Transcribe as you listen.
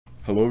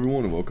Hello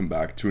everyone and welcome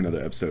back to another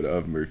episode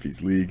of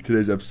Murphy's League.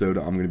 Today's episode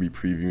I'm going to be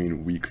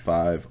previewing week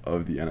 5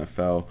 of the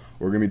NFL.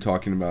 We're going to be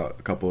talking about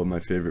a couple of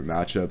my favorite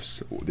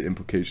matchups, the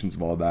implications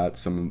of all that.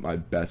 Some of my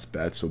best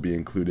bets will be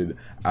included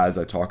as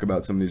I talk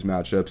about some of these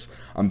matchups.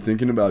 I'm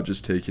thinking about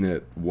just taking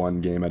it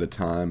one game at a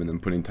time and then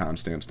putting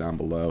timestamps down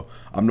below.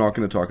 I'm not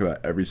going to talk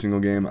about every single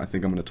game. I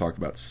think I'm going to talk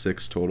about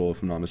 6 total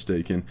if I'm not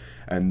mistaken.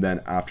 And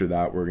then after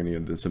that we're going to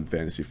get into some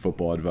fantasy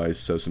football advice,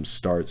 so some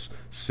starts,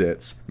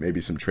 sits,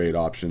 maybe some trade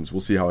options.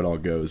 We'll see how it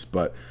all goes,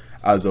 but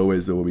as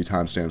always there will be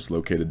timestamps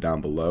located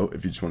down below.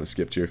 If you just want to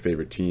skip to your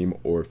favorite team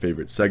or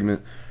favorite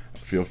segment,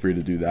 feel free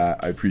to do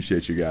that. I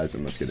appreciate you guys,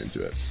 and let's get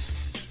into it.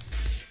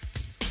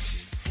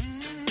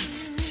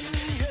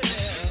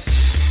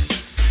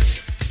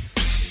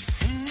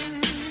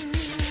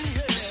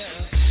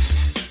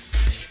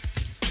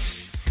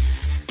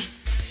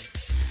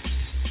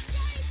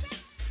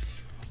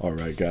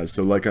 Alright guys,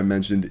 so like I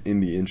mentioned in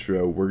the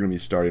intro, we're going to be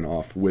starting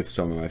off with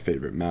some of my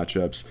favorite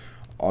matchups.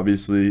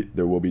 Obviously,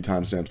 there will be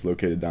timestamps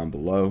located down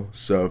below,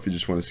 so if you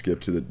just want to skip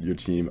to your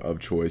team of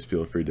choice,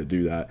 feel free to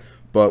do that.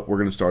 But we're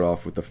going to start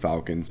off with the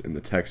Falcons and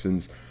the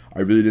Texans. I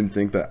really didn't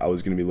think that I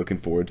was going to be looking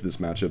forward to this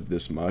matchup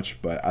this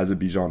much, but as a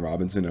Bijan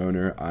Robinson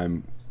owner,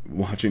 I'm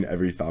watching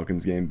every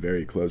Falcons game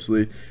very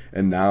closely,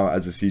 and now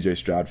as a CJ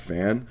Stroud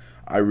fan,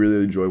 I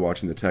really enjoy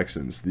watching the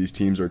Texans. These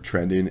teams are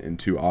trending in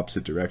two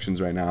opposite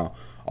directions right now.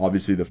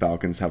 Obviously, the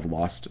Falcons have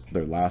lost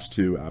their last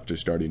two after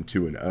starting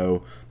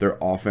 2-0. Their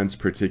offense,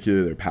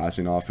 particularly their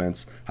passing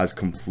offense, has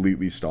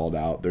completely stalled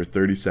out. They're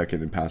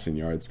 32nd in passing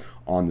yards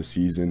on the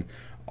season.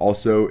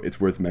 Also, it's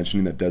worth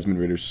mentioning that Desmond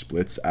Ridder's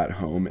splits at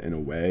home and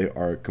away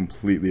are a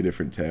completely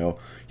different tale.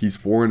 He's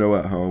 4-0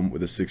 at home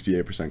with a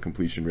 68%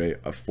 completion rate,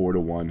 a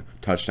 4-1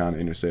 touchdown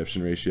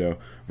interception ratio,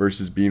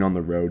 versus being on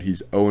the road,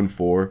 he's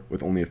 0-4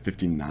 with only a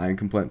 59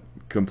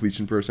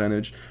 completion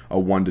percentage, a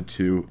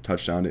 1-2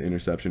 touchdown to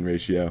interception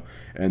ratio,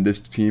 and this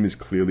team is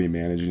clearly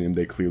managing him.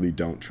 They clearly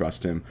don't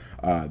trust him.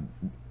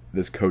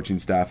 This coaching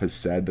staff has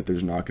said that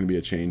there's not going to be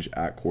a change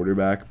at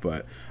quarterback,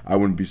 but I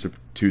wouldn't be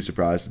too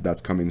surprised if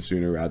that's coming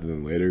sooner rather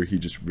than later. He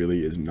just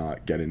really is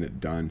not getting it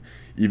done.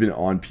 Even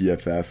on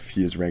PFF,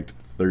 he is ranked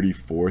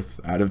 34th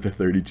out of the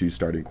 32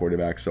 starting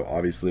quarterbacks, so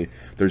obviously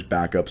there's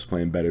backups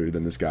playing better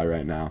than this guy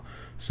right now.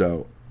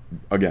 So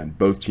again,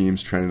 both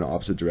teams trending in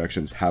opposite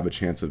directions have a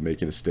chance of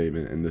making a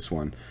statement in this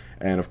one.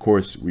 And of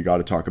course, we got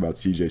to talk about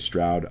CJ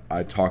Stroud.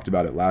 I talked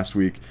about it last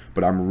week,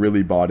 but I'm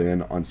really bought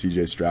in on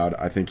CJ Stroud.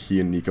 I think he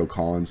and Nico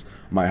Collins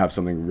might have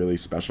something really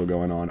special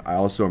going on. I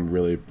also am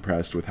really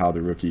impressed with how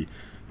the rookie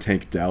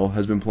Tank Dell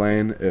has been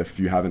playing. If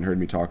you haven't heard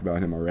me talk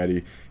about him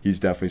already,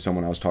 he's definitely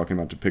someone I was talking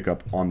about to pick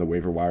up on the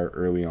waiver wire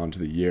early on to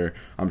the year.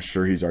 I'm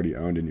sure he's already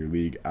owned in your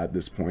league at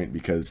this point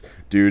because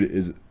dude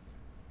is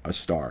a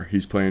star.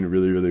 He's playing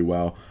really, really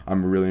well.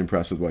 I'm really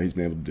impressed with what he's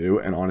been able to do,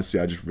 and honestly,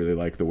 I just really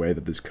like the way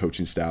that this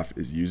coaching staff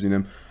is using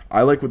him.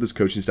 I like what this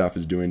coaching staff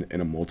is doing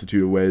in a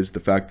multitude of ways. The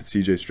fact that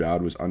CJ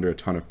Stroud was under a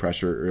ton of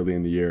pressure early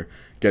in the year,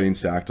 getting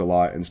sacked a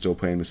lot and still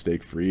playing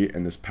mistake-free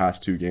in this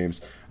past 2 games.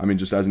 I mean,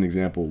 just as an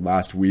example,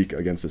 last week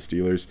against the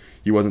Steelers,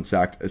 he wasn't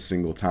sacked a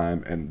single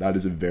time, and that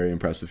is a very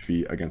impressive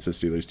feat against a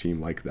Steelers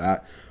team like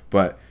that.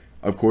 But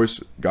of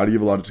course, got to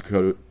give a lot of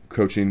a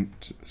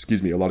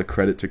lot of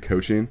credit to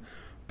coaching,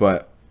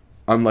 but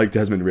unlike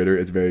Desmond Ridder,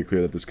 it's very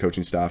clear that this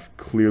coaching staff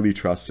clearly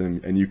trusts him,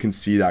 and you can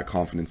see that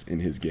confidence in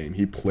his game.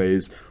 He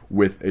plays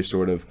with a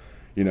sort of,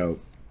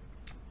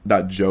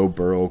 that Joe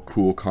Burrow,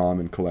 cool, calm,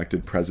 and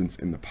collected presence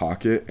in the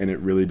pocket, and it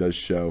really does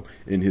show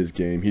in his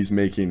game. He's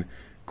making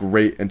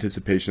great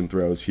anticipation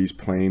throws. He's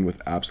playing with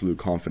absolute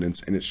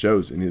confidence, and it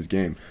shows in his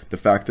game. The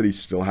fact that he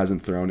still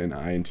hasn't thrown an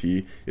INT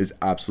is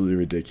absolutely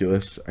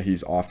ridiculous.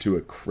 He's off to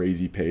a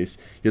crazy pace.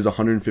 He has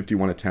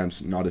 151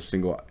 attempts, not a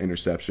single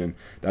interception.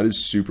 That is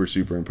super,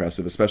 super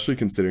impressive, especially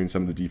considering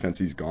some of the defense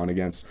he's gone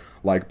against,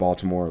 like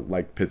Baltimore,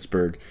 like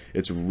Pittsburgh.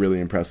 It's really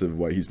impressive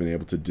what he's been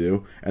able to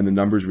do, and the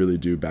numbers really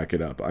do back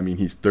it up. I mean,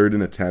 he's 3rd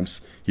in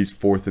attempts, he's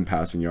 4th in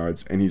passing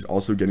yards, and he's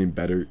also getting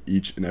better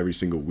each and every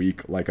single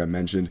week. Like I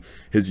mentioned,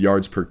 his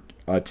yards per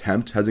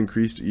attempt has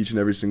increased each and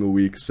every single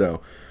week.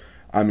 So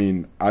I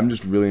mean, I'm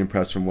just really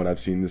impressed from what I've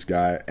seen this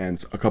guy.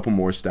 And a couple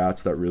more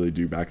stats that really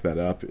do back that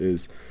up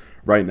is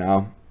right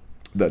now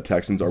the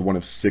Texans are one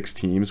of 6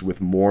 teams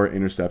with more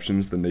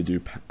interceptions than they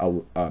do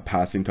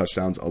passing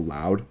touchdowns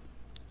allowed.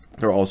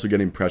 They're also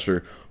getting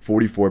pressure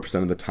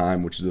 44% of the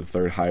time, which is the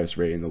 3rd highest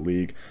rate in the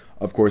league.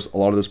 Of course, a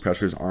lot of those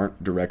pressures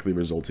aren't directly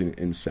resulting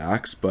in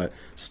sacks, but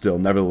still,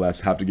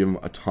 nevertheless, have to give them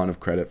a ton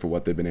of credit for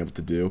what they've been able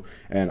to do.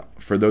 And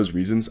for those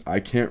reasons, I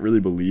can't really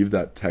believe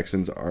that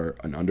Texans are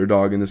an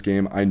underdog in this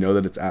game. I know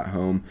that it's at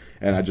home,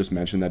 and I just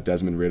mentioned that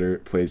Desmond Ridder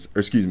plays,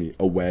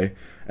 away.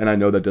 And I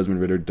know that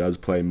Desmond Ridder does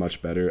play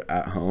much better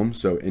at home,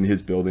 so in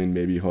his building,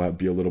 maybe he'll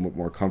be a little bit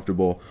more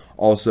comfortable.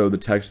 Also, the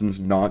Texans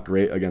not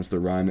great against the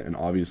run, and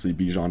obviously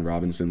Bijan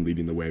Robinson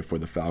leading the way for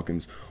the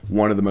Falcons,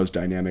 one of the most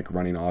dynamic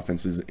running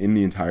offenses in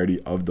the entirety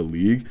of the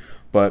league.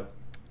 But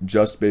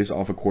just based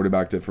off a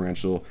quarterback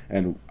differential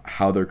and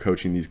how they're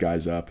coaching these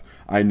guys up.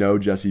 I know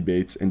Jesse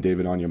Bates and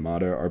David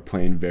Onyemata are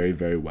playing very,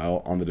 very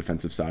well on the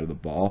defensive side of the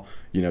ball.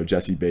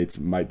 Jesse Bates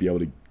might be able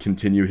to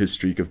continue his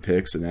streak of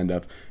picks and end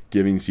up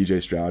giving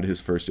CJ Stroud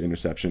his first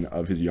interception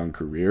of his young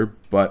career.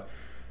 But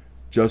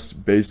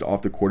just based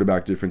off the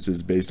quarterback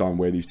differences, based on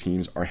where these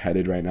teams are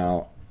headed right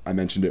now, I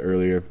mentioned it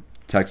earlier,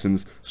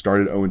 Texans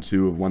started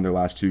 0-2, have won their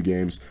last 2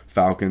 games.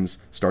 Falcons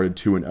started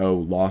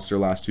 2-0, lost their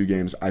last 2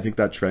 games. I think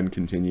that trend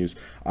continues.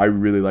 I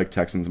really like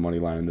Texans money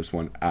line in this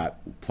one at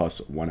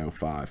plus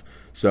 105.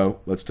 So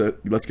let's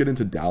get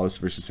into Dallas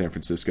versus San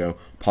Francisco,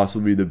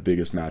 possibly the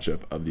biggest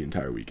matchup of the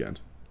entire weekend.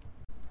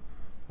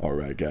 All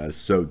right, guys.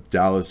 So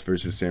Dallas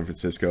versus San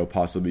Francisco,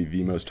 possibly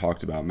the most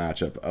talked about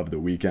matchup of the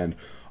weekend.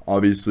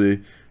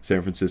 Obviously,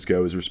 San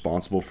Francisco is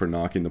responsible for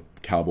knocking the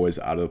Cowboys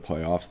out of the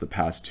playoffs the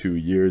past 2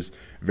 years.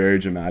 Very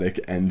dramatic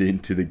ending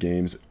to the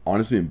games.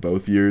 Honestly, in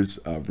both years,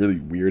 really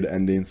weird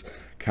endings.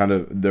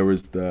 There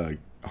was the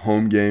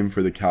home game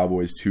for the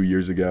Cowboys 2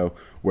 years ago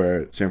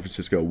where San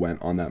Francisco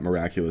went on that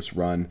miraculous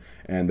run,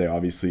 and they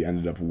obviously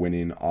ended up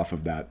winning off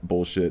of that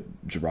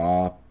bullshit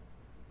draw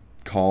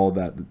call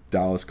that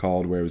Dallas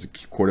called where it was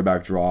a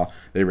quarterback draw.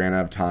 They ran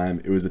out of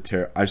time. It was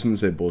I shouldn't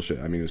say bullshit.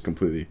 I mean, it was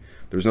completely,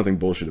 there was nothing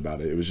bullshit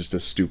about it. It was just a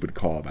stupid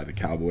call by the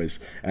Cowboys.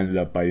 Ended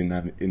up biting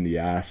them in the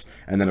ass.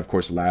 And then, of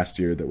course, last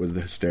year, that was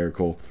the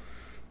hysterical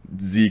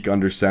Zeke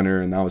under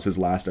center, and that was his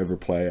last ever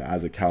play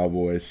as a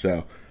Cowboy.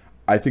 So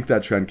I think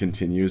that trend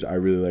continues. I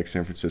really like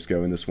San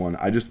Francisco in this one.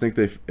 I just think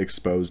they've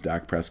exposed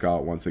Dak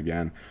Prescott once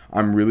again.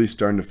 I'm really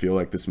starting to feel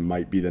like this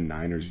might be the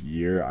Niners'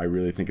 year. I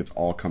really think it's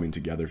all coming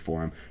together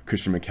for him.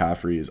 Christian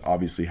McCaffrey is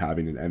obviously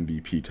having an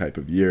MVP type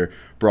of year.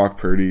 Brock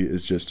Purdy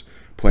is just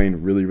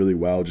playing really, really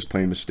well, just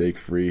playing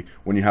mistake-free.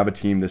 When you have a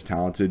team this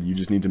talented, you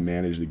just need to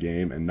manage the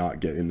game and not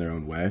get in their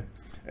own way.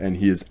 And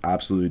he is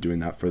absolutely doing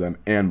that for them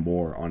and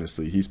more,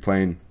 honestly. He's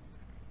playing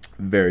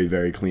very,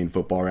 very clean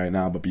football right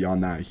now, but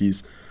beyond that,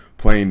 he's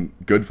playing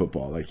good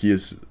football. Like, he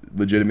is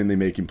legitimately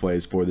making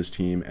plays for this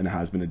team and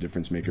has been a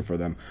difference maker for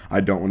them.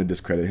 I don't want to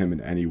discredit him in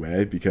any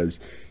way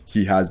because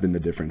he has been the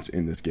difference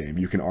in this game.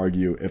 You can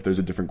argue if there's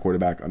a different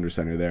quarterback under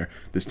center there,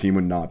 this team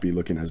would not be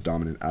looking as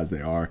dominant as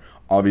they are.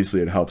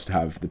 Obviously, it helps to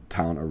have the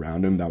talent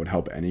around him. That would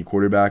help any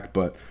quarterback,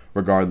 but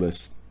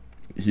regardless,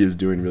 he is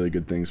doing really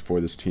good things for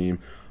this team.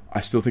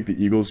 I still think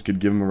the Eagles could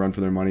give him a run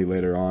for their money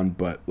later on,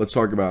 but let's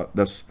talk about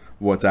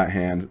what's at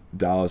hand,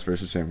 Dallas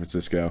versus San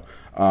Francisco.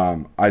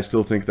 I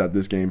still think that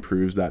this game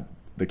proves that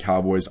the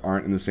Cowboys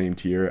aren't in the same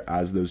tier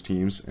as those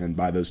teams, and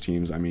by those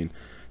teams, I mean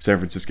San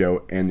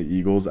Francisco and the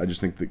Eagles. I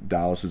just think that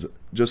Dallas is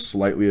just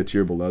slightly a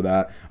tier below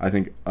that. I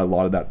think a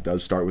lot of that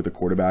does start with the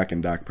quarterback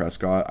and Dak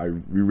Prescott.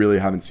 We really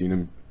haven't seen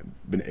him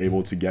been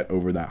able to get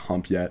over that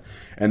hump yet,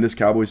 and this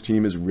Cowboys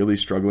team is really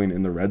struggling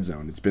in the red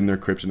zone. It's been their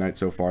kryptonite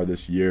so far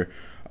this year.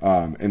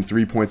 And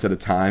 3 points at a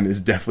time is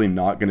definitely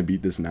not going to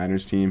beat this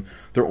Niners team.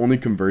 They're only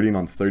converting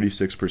on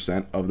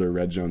 36% of their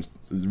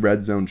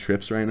red zone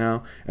trips right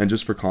now. And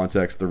just for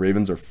context, the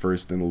Ravens are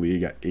first in the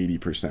league at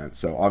 80%.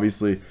 So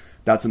obviously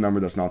that's a number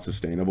that's not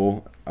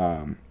sustainable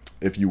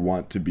if you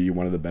want to be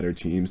one of the better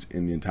teams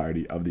in the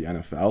entirety of the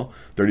NFL.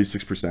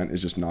 36%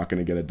 is just not going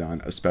to get it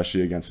done,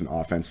 especially against an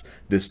offense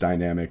this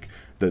dynamic.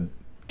 The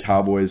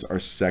Cowboys are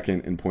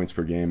second in points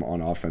per game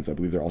on offense. I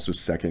believe they're also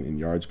second in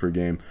yards per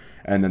game.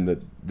 And then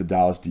the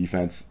Dallas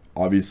defense,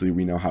 obviously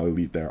we know how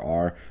elite they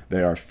are.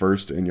 They are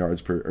first in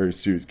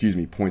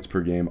points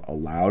per game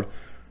allowed.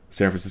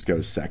 San Francisco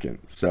is second.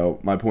 So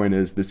my point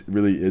is, this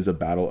really is a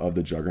battle of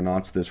the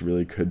juggernauts. This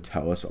really could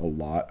tell us a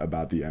lot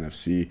about the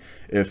NFC.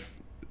 If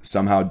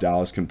somehow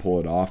Dallas can pull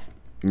it off,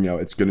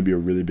 it's going to be a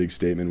really big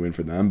statement win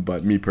for them.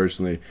 But me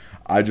personally,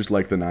 I just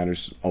like the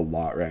Niners a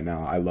lot right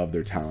now. I love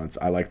their talents.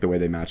 I like the way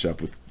they match up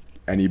with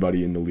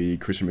anybody in the league.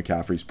 Christian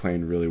McCaffrey's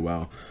playing really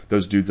well.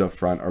 Those dudes up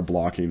front are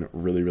blocking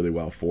really, really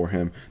well for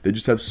him. They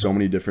just have so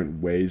many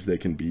different ways they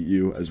can beat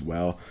you as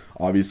well.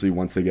 Obviously,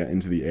 once they get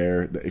into the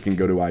air, it can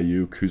go to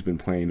Ayuk, who's been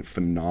playing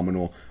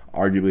phenomenal,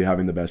 arguably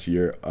having the best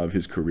year of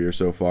his career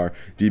so far.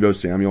 Deebo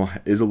Samuel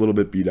is a little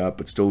bit beat up,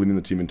 but still leading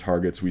the team in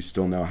targets. We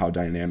still know how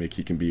dynamic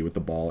he can be with the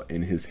ball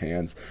in his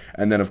hands.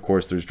 And then, of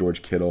course, there's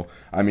George Kittle.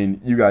 I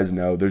mean, you guys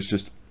know there's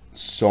just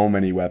so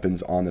many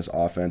weapons on this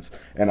offense,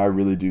 and I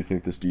really do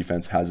think this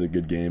defense has a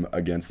good game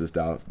against this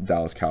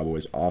Dallas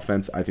Cowboys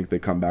offense. I think they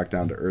come back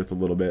down to earth a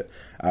little bit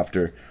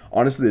after,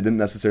 honestly, they didn't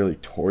necessarily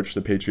torch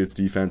the Patriots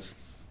defense,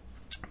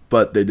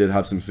 but they did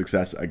have some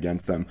success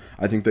against them.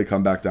 I think they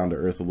come back down to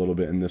earth a little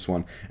bit in this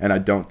one, and I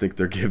don't think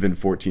they're given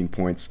 14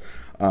 points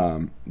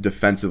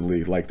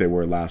defensively like they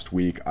were last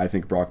week. I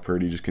think Brock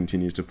Purdy just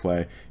continues to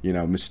play,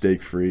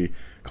 mistake-free,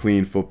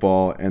 clean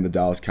football, and the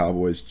Dallas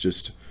Cowboys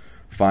just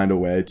find a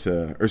way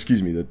to,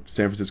 the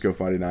San Francisco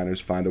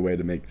 49ers find a way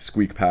to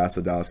squeak past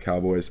the Dallas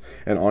Cowboys.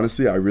 And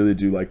honestly, I really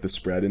do like the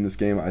spread in this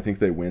game. I think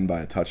they win by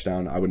a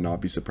touchdown. I would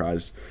not be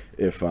surprised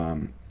if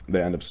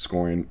they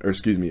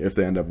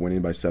end up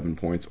winning by 7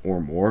 points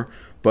or more.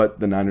 but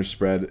the Niners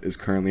spread is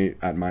currently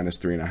at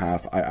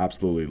 -3.5. I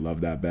absolutely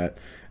love that bet.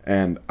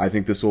 And I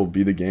think this will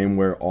be the game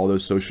where all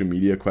those social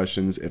media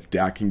questions, if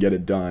Dak can get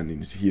it done,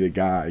 is he the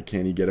guy?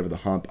 Can he get over the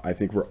hump? I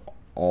think we're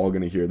all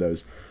going to hear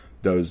those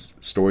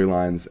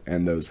storylines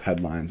and those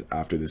headlines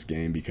after this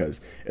game, because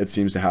it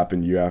seems to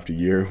happen year after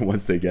year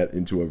once they get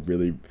into a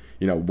really,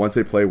 once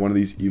they play one of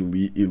these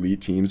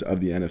elite teams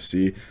of the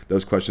NFC,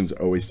 those questions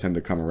always tend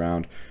to come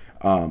around.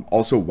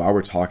 Also, while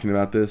we're talking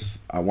about this,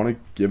 I want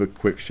to give a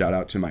quick shout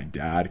out to my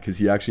dad, because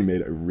he actually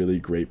made a really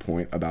great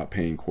point about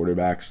paying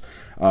quarterbacks.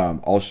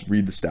 I'll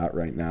read the stat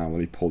right now. Let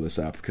me pull this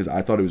up because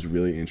I thought it was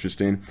really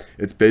interesting.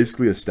 It's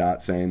basically a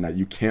stat saying that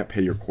you can't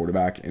pay your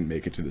quarterback and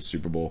make it to the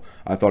Super Bowl.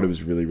 I thought it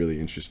was really, really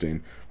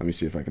interesting. Let me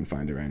see if I can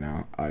find it right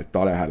now. I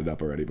thought I had it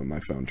up already, but my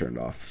phone turned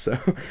off. So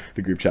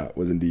the group chat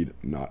was indeed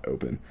not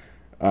open.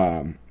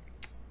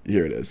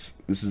 Here it is.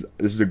 This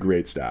is a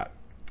great stat.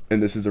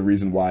 And this is a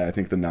reason why I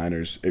think the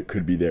Niners, it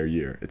could be their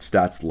year. It's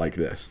stats like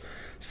this.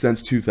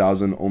 Since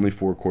 2000, only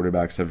 4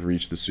 quarterbacks have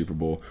reached the Super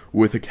Bowl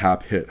with a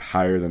cap hit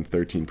higher than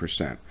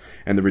 13%.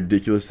 And the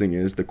ridiculous thing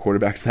is the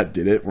quarterbacks that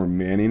did it were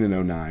Manning in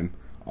 2009,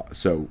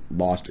 so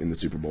lost in the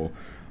Super Bowl.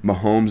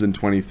 Mahomes in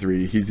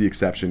 23, he's the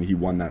exception. He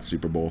won that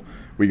Super Bowl.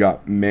 We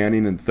got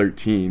Manning in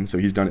 13, so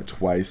he's done it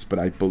twice. But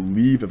I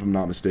believe, if I'm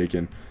not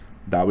mistaken,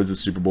 that was a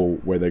Super Bowl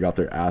where they got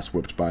their ass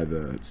whipped by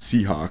the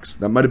Seahawks.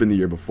 That might have been the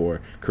year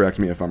before. Correct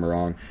me if I'm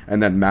wrong.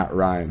 And then Matt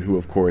Ryan, who,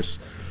 of course,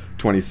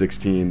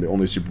 2016, the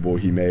only Super Bowl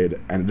he made,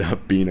 ended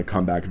up being a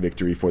comeback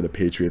victory for the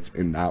Patriots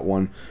in that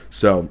one.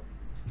 So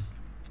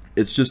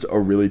it's just a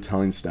really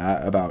telling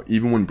stat about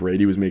even when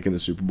Brady was making the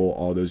Super Bowl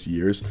all those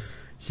years,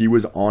 he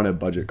was on a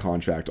budget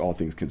contract, all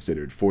things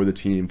considered, for the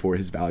team, for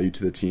his value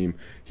to the team.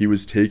 He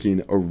was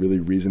taking a really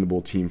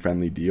reasonable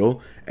team-friendly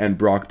deal, and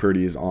Brock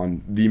Purdy is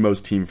on the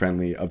most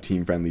team-friendly of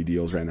team-friendly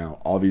deals right now.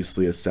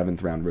 Obviously, a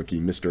 7th-round rookie,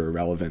 Mr.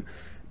 Irrelevant.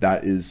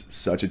 That is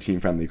such a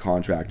team-friendly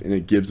contract, and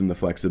it gives them the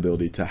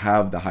flexibility to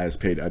have the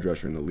highest-paid edge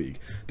rusher in the league.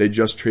 They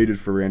just traded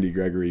for Randy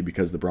Gregory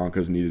because the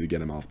Broncos needed to get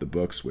him off the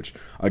books, which,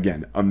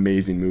 again,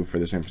 amazing move for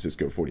the San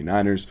Francisco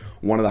 49ers.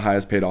 One of the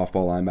highest-paid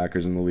off-ball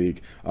linebackers in the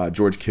league.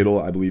 George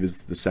Kittle, I believe,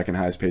 is the 2nd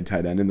highest-paid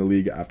tight end in the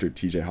league after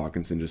TJ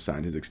Hawkinson just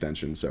signed his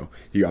extension, so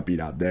he got beat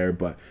out there.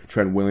 But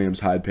Trent Williams,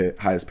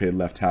 highest-paid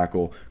left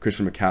tackle.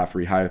 Christian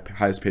McCaffrey,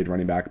 highest-paid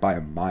running back by a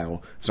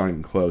mile. It's not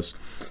even close.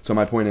 So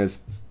my point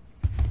is,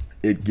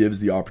 it gives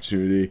the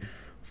opportunity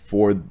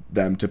for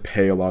them to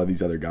pay a lot of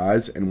these other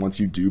guys. And once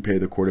you do pay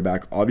the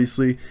quarterback,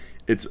 obviously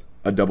it's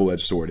a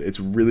double-edged sword. It's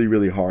really,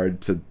 really hard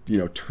to,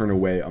 turn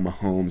away a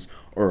Mahomes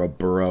or a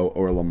Burrow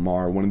or a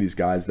Lamar, one of these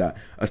guys that,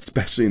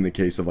 especially in the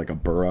case of like a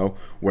Burrow,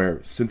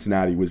 where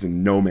Cincinnati was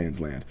in no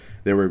man's land.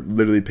 They were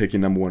literally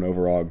picking number 1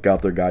 overall,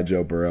 got their guy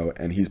Joe Burrow,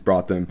 and he's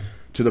brought them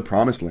to the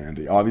promised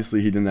land.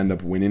 Obviously, he didn't end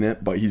up winning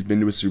it, but he's been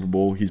to a Super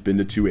Bowl. He's been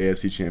to 2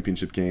 AFC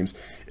championship games.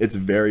 It's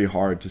very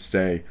hard to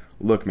say,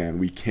 look, man,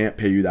 we can't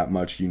pay you that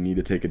much. You need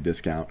to take a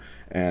discount.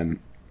 And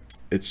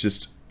it's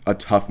just a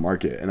tough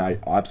market. And I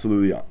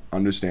absolutely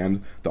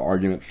understand the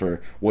argument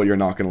for, well, you're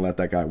not going to let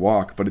that guy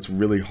walk. But it's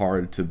really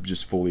hard to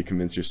just fully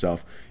convince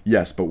yourself,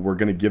 yes, but we're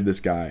going to give this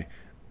guy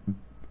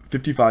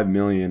 $55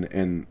 million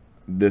in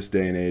this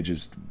day and age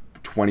is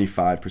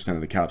 25%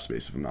 of the cap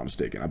space, if I'm not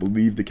mistaken. I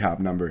believe the cap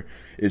number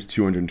is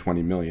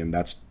 $220 million.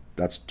 That's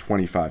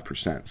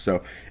 25%.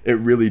 So it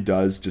really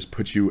does just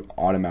put you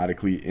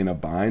automatically in a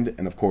bind.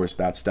 And of course,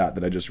 that stat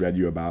that I just read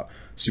you about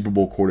Super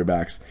Bowl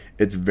quarterbacks,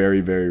 it's very,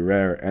 very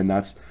rare. And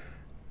that's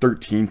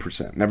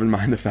 13%. Never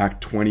mind the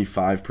fact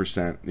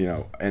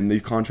 25%, and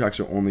these contracts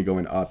are only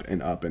going up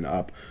and up and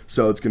up.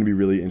 So it's going to be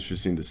really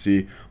interesting to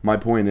see. My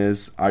point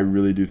is, I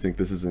really do think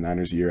this is the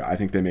Niners' year. I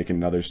think they make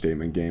another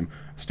statement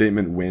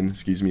win,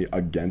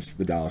 against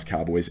the Dallas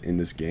Cowboys in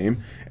this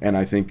game. And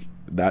I think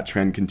that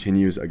trend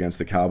continues against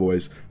the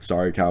Cowboys.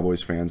 Sorry,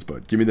 Cowboys fans,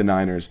 but give me the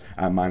Niners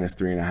at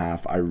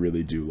 -3.5. I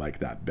really do like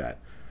that bet.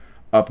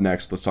 Up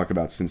next, let's talk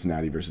about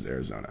Cincinnati versus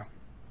Arizona.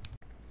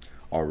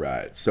 All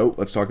right, so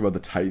let's talk about the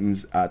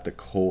Titans at the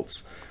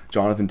Colts.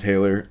 Jonathan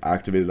Taylor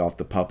activated off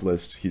the PUP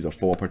list. He's a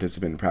full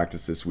participant in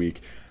practice this week.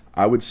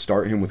 I would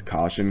start him with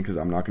caution because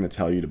I'm not going to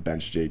tell you to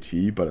bench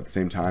JT, but at the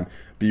same time,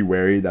 be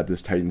wary that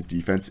this Titans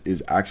defense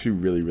is actually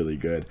really, really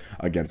good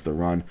against the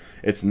run.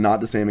 It's not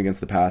the same against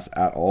the pass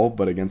at all,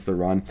 but against the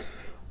run,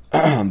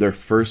 they're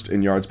 1st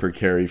in yards per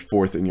carry,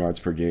 4th in yards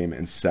per game,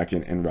 and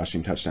 2nd in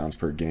rushing touchdowns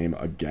per game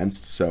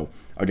against. So,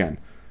 again,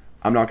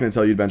 I'm not going to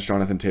tell you to bench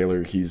Jonathan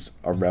Taylor. He's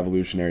a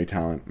revolutionary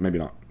talent. Maybe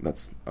not.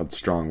 That's a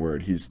strong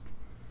word. He's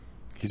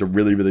a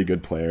really, really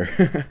good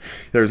player.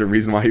 There's a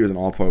reason why he was an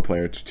All-Pro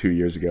player 2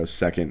 years ago,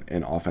 2nd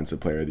in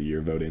Offensive Player of the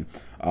Year voting.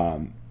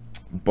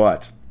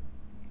 But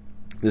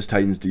this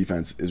Titans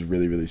defense is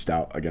really, really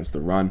stout against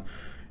the run.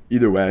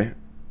 Either way,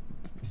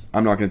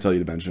 I'm not going to tell you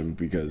to bench him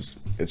because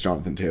it's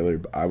Jonathan Taylor.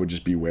 But I would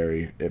just be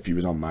wary. If he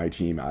was on my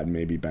team, I'd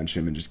maybe bench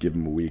him and just give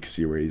him a week,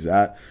 see where he's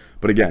at.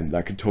 But again,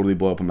 that could totally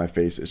blow up in my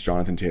face. It's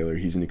Jonathan Taylor.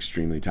 He's an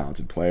extremely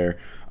talented player.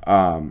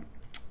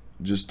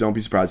 just don't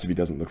be surprised if he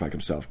doesn't look like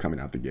himself coming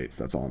out the gates.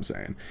 That's all I'm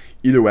saying.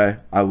 Either way,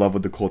 I love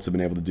what the Colts have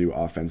been able to do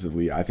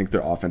offensively. I think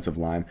their offensive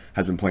line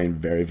has been playing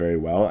very, very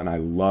well, and I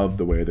love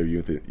the way they're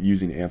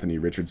using Anthony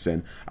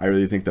Richardson. I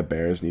really think the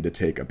Bears need to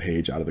take a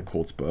page out of the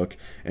Colts book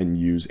and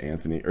use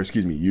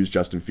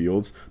Justin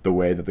Fields the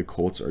way that the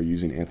Colts are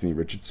using Anthony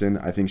Richardson.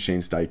 I think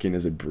Shane Steichen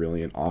is a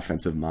brilliant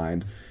offensive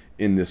mind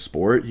in this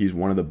sport. He's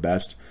one of the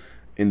best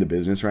in the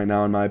business right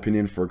now, in my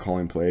opinion, for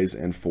calling plays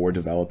and for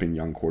developing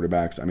young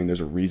quarterbacks. I mean,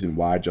 there's a reason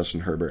why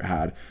Justin Herbert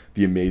had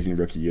the amazing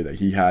rookie year that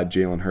he had.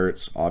 Jalen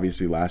Hurts,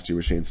 obviously last year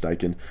with Shane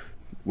Steichen,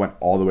 went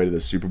all the way to the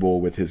Super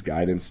Bowl with his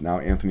guidance. Now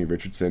Anthony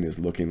Richardson is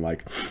looking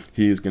like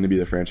he is going to be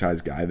the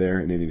franchise guy there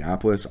in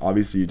Indianapolis.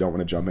 Obviously, you don't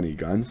want to jump any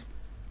guns,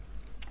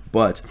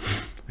 but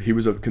he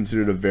was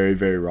considered a very,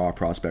 very raw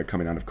prospect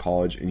coming out of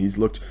college, and he's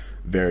looked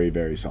very,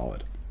 very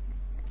solid.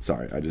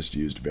 Sorry, I just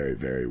used very,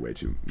 very way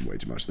too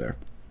much there.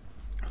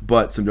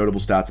 But some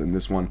notable stats in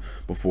this one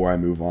before I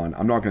move on.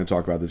 I'm not going to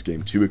talk about this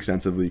game too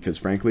extensively because,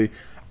 frankly,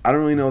 I don't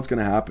really know what's going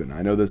to happen.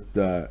 I know that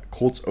the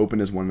Colts opened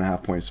as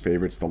 1.5 points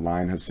favorites. The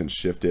line has since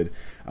shifted,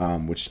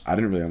 which I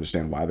didn't really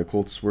understand why the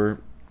Colts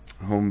were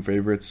home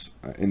favorites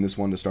in this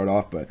one to start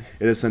off, but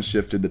it has since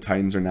shifted. The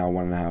Titans are now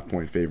 1.5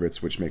 point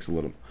favorites, which makes a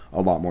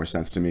lot more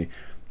sense to me.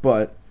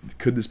 But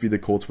could this be the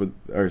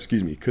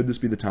could this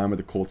be the time where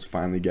the Colts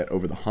finally get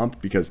over the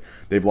hump? Because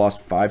they've lost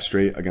 5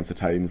 straight against the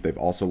Titans. They've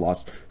also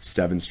lost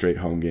 7 straight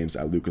home games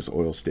at Lucas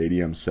Oil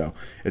Stadium. So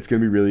it's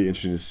going to be really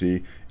interesting to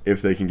see if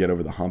they can get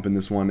over the hump in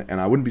this one. And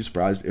I wouldn't be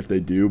surprised if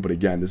they do. But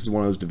again, this is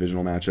one of those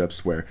divisional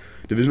matchups where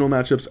divisional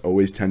matchups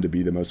always tend to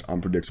be the most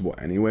unpredictable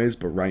anyways.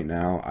 But right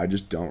now, I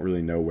just don't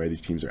really know where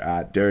these teams are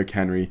at. Derrick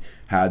Henry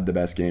had the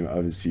best game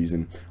of his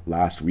season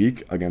last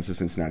week against the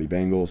Cincinnati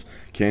Bengals.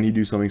 Can he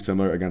do something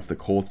similar against the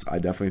Colts? I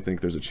definitely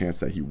think there's a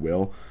chance that he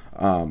will.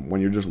 When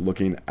you're just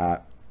looking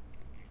at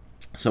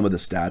some of the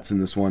stats in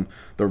this one,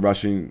 the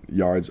rushing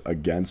yards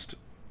against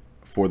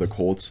for the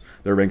Colts,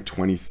 they're ranked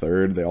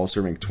 23rd. They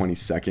also ranked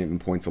 22nd in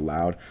points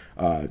allowed,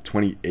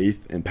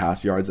 28th in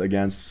pass yards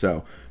against.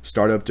 So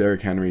start up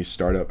Derrick Henry,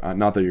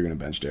 not that you're going to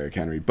bench Derrick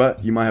Henry,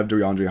 but you might have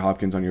DeAndre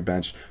Hopkins on your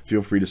bench.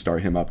 Feel free to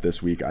start him up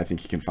this week. I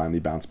think he can finally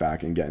bounce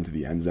back and get into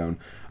the end zone.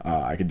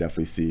 I could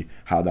definitely see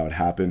how that would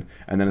happen.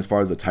 And then as far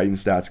as the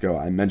Titans stats go,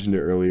 I mentioned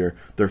it earlier,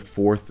 they're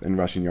 4th in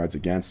rushing yards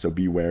against, so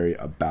be wary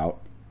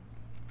about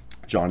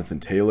Jonathan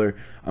Taylor.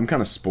 I'm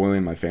kind of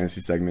spoiling my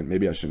fantasy segment.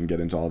 Maybe I shouldn't get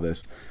into all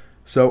this.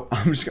 So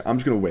I'm just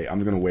gonna wait.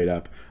 I'm gonna wait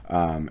up,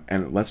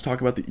 and let's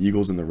talk about the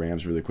Eagles and the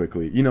Rams really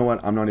quickly. You know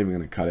what? I'm not even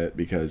gonna cut it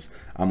because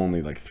I'm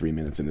only like 3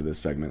 minutes into this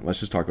segment. Let's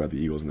just talk about the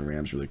Eagles and the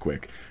Rams really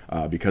quick,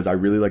 because I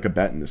really like a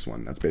bet in this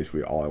one. That's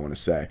basically all I want to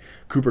say.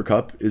 Cooper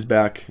Kupp is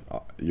back.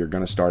 You're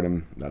gonna start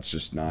him. That's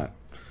just not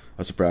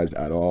a surprise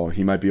at all.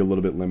 He might be a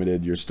little bit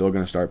limited. You're still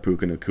going to start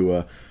Puka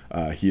Nacua.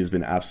 He has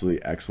been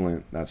absolutely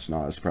excellent. That's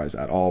not a surprise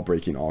at all,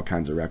 breaking all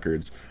kinds of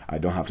records. I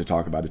don't have to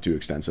talk about it too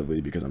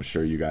extensively because I'm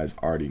sure you guys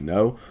already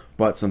know,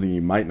 but something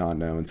you might not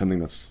know and something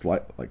that's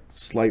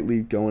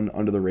slightly going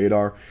under the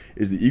radar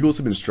is the Eagles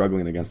have been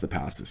struggling against the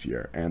pass this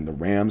year, and the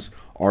Rams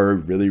are a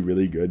really,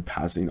 really good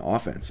passing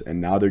offense,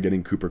 and now they're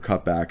getting Cooper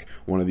Kupp back,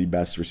 one of the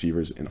best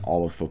receivers in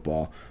all of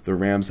football. The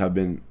Rams have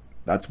been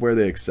That's where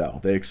they excel.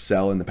 They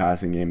excel in the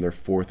passing game. They're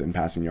 4th in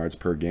passing yards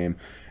per game.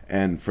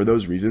 And for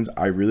those reasons,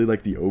 I really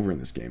like the over in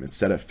this game. It's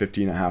set at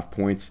 50.5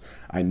 points.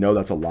 I know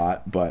that's a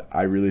lot, but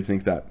I really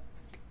think that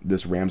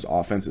this Rams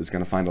offense is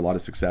going to find a lot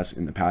of success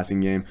in the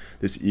passing game.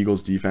 This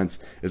Eagles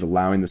defense is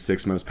allowing the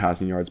 6th most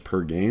passing yards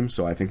per game,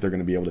 so I think they're going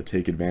to be able to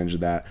take advantage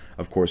of that.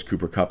 Of course,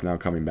 Cooper Kupp now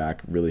coming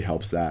back really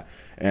helps that.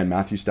 And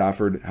Matthew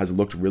Stafford has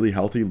looked really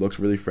healthy, looks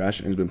really fresh,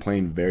 and has been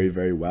playing very,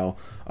 very well.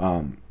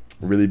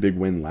 Really big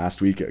win last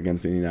week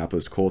against the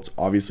Indianapolis Colts.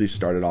 Obviously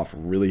started off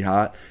really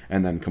hot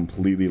and then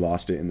completely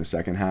lost it in the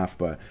second half,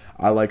 but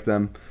I like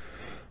them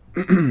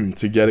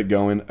to get it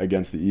going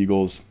against the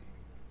Eagles.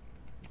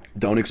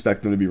 Don't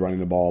expect them to be running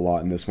the ball a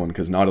lot in this one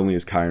because not only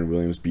is Kyren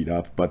Williams beat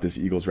up, but this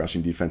Eagles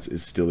rushing defense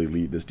is still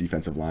elite. This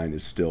defensive line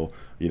is still,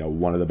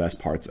 one of the best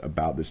parts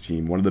about this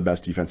team. One of the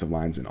best defensive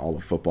lines in all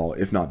of football,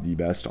 if not the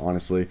best,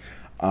 honestly.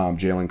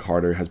 Jalen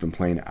Carter has been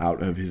playing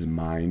out of his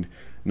mind.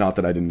 Not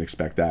that I didn't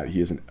expect that. He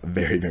is a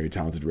very, very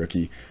talented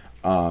rookie.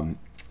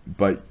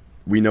 But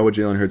we know what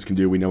Jalen Hurts can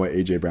do. We know what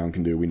A.J. Brown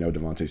can do. We know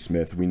Devontae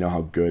Smith. We know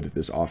how good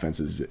this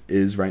offense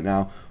is right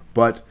now.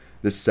 But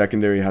this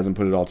secondary hasn't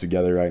put it all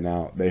together right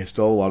now. They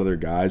still have a lot of their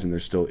guys, and there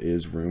still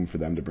is room for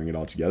them to bring it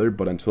all together.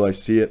 But until I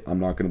see it, I'm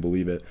not going to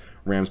believe it.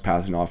 Rams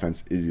passing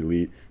offense is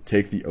elite.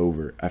 Take the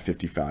over at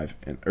 55.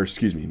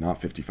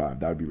 Not 55.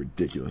 That would be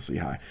ridiculously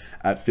high.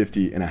 At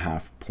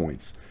 50.5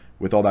 points.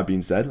 With all that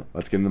being said,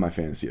 let's get into my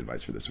fantasy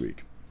advice for this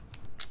week.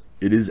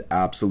 It is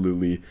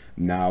absolutely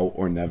now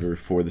or never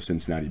for the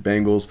Cincinnati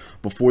Bengals.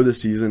 Before the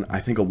season, I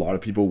think a lot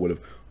of people would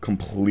have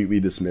completely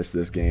dismissed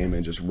this game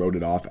and just wrote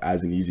it off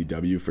as an easy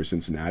W for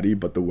Cincinnati.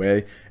 But the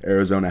way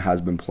Arizona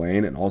has been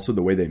playing and also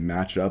the way they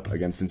match up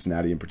against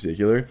Cincinnati in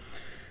particular,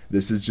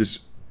 this is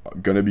just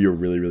going to be a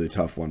really, really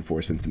tough one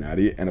for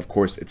Cincinnati. And of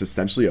course, it's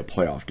essentially a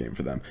playoff game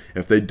for them.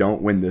 If they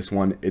don't win this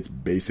one, it's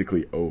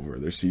basically over.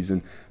 Their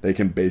season, they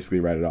can basically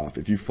write it off.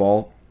 If you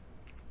fall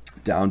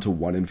down to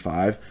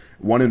 1-5,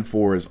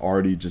 1-4 is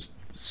already just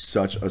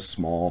such a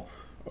small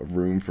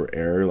room for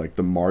error. Like,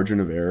 the margin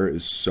of error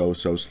is so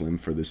slim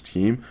for this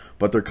team,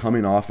 but they're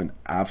coming off an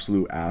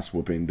absolute ass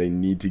whooping. They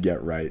need to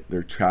get right.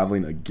 They're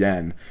traveling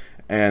again,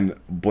 and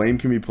blame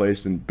can be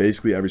placed in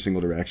basically every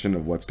single direction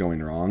of what's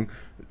going wrong.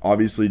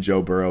 Obviously,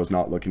 Joe Burrow is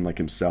not looking like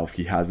himself.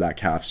 He has that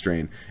calf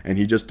strain, and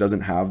he just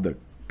doesn't have the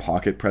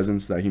pocket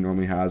presence that he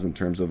normally has in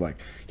terms of,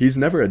 like, he's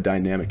never a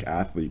dynamic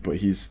athlete, but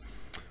he's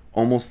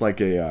almost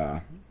like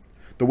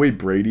the way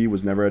Brady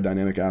was never a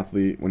dynamic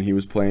athlete when he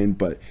was playing,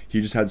 but he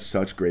just had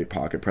such great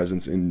pocket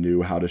presence and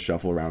knew how to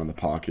shuffle around in the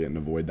pocket and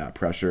avoid that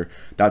pressure.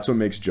 That's what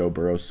makes Joe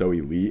Burrow so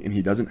elite, and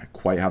he doesn't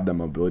quite have that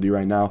mobility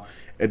right now.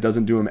 It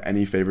doesn't do him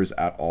any favors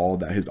at all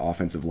that his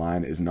offensive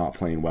line is not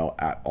playing well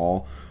at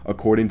all.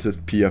 According to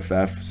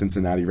PFF,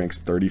 Cincinnati ranks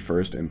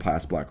 31st in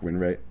pass block win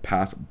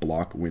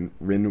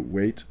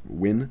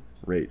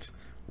rate.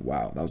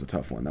 Wow, that was a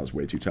tough one. That was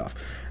way too tough.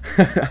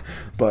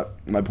 But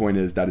my point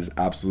is, that is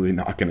absolutely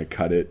not going to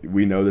cut it.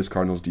 We know this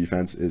Cardinals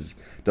defense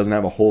doesn't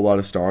have a whole lot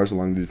of stars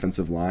along the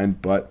defensive line,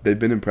 but they've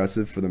been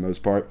impressive for the most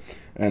part,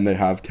 and they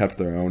have kept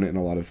their own in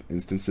a lot of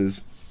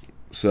instances.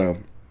 So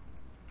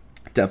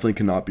definitely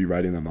cannot be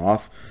writing them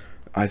off.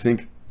 I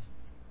think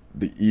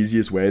the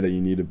easiest way that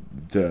you need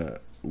to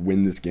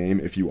win this game,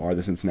 if you are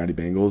the Cincinnati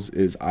Bengals,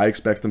 is I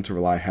expect them to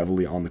rely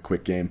heavily on the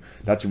quick game.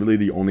 That's really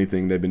the only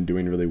thing they've been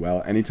doing really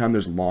well. Anytime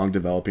there's long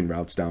developing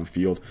routes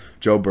downfield,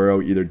 Joe Burrow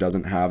either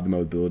doesn't have the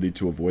mobility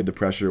to avoid the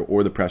pressure,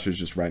 or the pressure is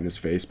just right in his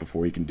face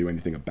before he can do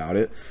anything about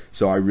it.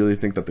 So I really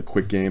think that the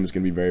quick game is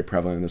going to be very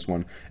prevalent in this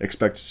one.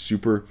 Expect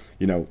super,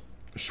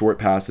 short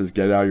passes,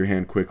 get it out of your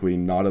hand quickly,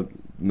 not a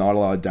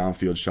lot of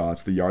downfield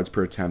shots. The yards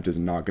per attempt is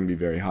not going to be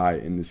very high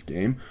in this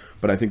game,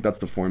 but I think that's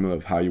the formula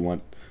of how you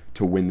want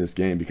to win this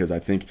game, because I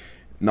think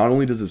not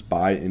only does this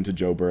buy into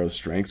Joe Burrow's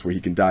strengths, where he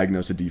can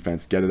diagnose a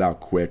defense, get it out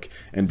quick,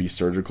 and be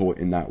surgical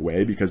in that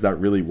way, because that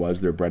really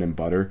was their bread and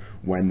butter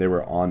when they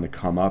were on the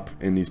come up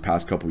in these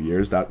past couple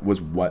years. That was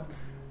what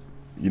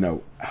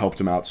helped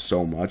them out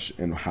so much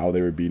and how they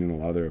were beating a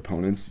lot of their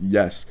opponents.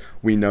 Yes,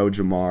 we know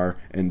Jamar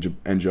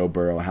and Joe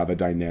Burrow have a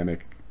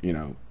dynamic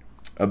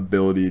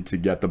ability to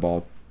get the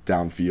ball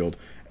downfield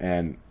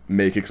and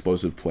make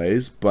explosive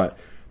plays, but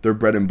their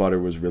bread and butter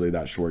was really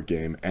that short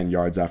game and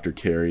yards after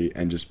carry,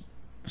 and just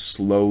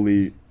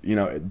slowly,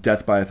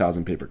 death by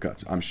 1,000 paper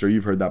cuts. I'm sure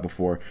you've heard that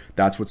before.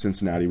 That's what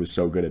Cincinnati was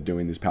so good at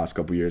doing these past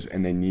couple years,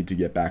 and they need to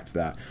get back to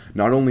that.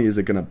 Not only is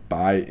it going to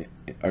buy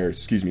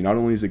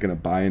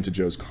into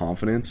Joe's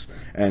confidence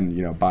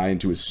and, buy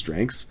into his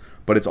strengths,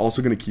 but it's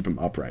also going to keep him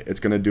upright. It's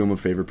going to do him a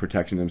favor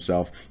protecting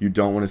himself. You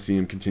don't want to see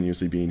him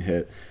continuously being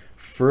hit.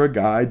 For a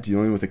guy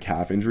dealing with a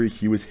calf injury,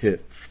 he was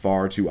hit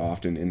far too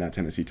often in that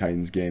Tennessee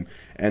Titans game,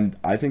 and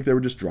I think they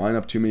were just drawing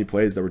up too many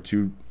plays that were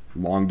too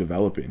long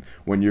developing.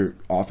 When your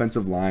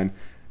offensive line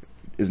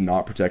is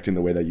not protecting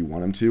the way that you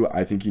want them to,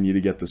 I think you need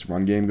to get this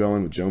run game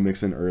going with Joe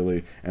Mixon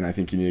early, and I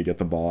think you need to get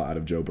the ball out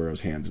of Joe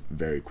Burrow's hands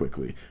very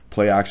quickly.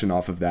 Play action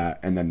off of that,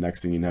 and then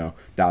next thing you know,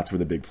 that's where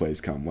the big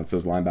plays come. Once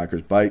those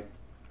linebackers bite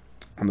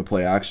on the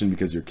play action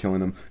because you're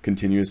killing them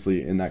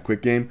continuously in that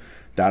quick game,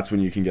 that's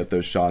when you can get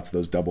those shots,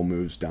 those double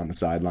moves down the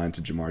sideline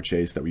to Jamar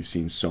Chase that we've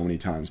seen so many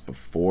times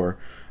before.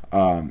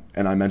 And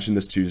I mentioned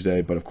this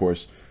Tuesday, but of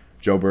course,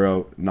 Joe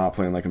Burrow not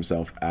playing like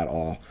himself at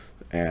all.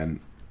 And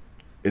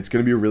it's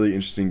going to be a really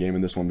interesting game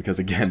in this one because,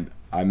 again,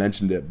 I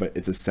mentioned it, but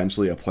it's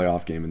essentially a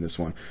playoff game in this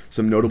one.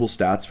 Some notable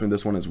stats for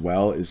this one as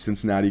well is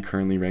Cincinnati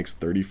currently ranks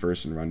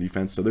 31st in run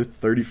defense. So they're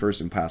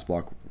 31st in pass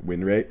block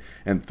win rate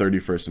and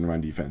 31st in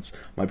run defense.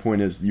 My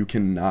point is, you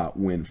cannot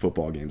win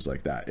football games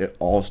like that. It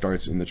all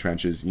starts in the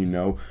trenches.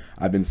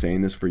 I've been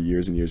saying this for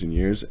years and years and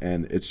years,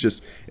 and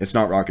it's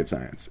not rocket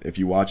science. If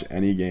you watch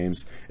any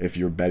games, if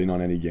you're betting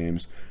on any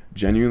games,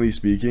 generally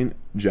speaking,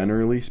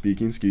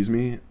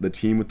 the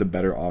team with the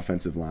better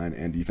offensive line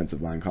and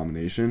defensive line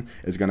combination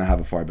is going to have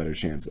a far better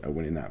chance at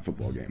winning that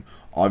football game.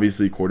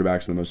 Obviously,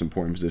 quarterback's the most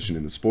important position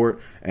in the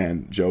sport,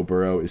 and Joe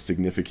Burrow is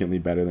significantly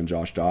better than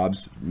Josh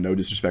Dobbs. No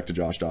disrespect to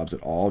Josh Dobbs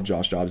at all.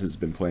 Josh Dobbs has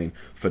been playing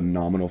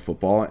phenomenal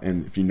football,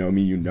 and if you know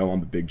me, I'm a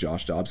big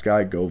Josh Dobbs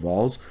guy. Go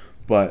Vols.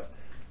 But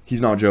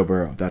he's not Joe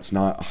Burrow. That's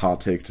not a hot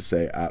take to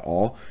say at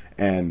all.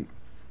 And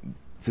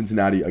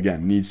Cincinnati,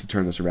 again, needs to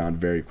turn this around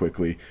very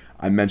quickly.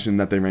 I mentioned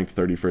that they ranked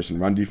 31st in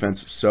run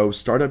defense, so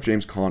start up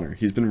James Conner.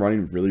 He's been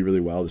running really, really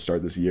well to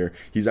start this year.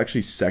 He's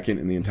actually second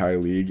in the entire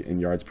league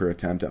in yards per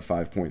attempt at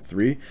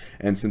 5.3,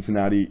 and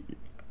Cincinnati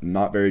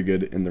not very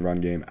good in the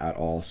run game at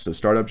all. So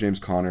start up James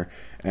Conner,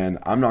 and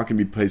I'm not going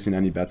to be placing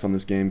any bets on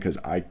this game because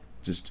I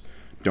just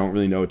don't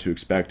really know what to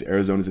expect.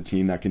 Arizona is a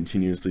team that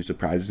continuously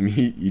surprises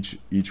me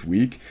each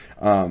week.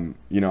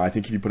 I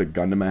think if you put a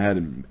gun to my head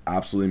and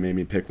absolutely made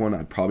me pick one,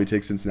 I'd probably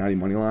take Cincinnati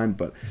money line,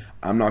 but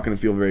I'm not going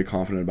to feel very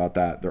confident about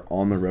that. They're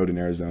on the road in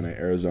Arizona.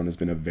 Arizona's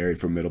been a very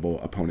formidable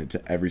opponent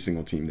to every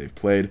single team they've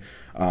played.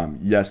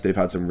 Yes, they've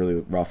had some really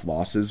rough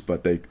losses,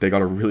 but they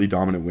got a really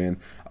dominant win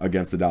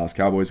against the Dallas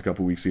Cowboys a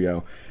couple weeks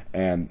ago.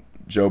 And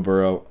Joe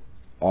Burrow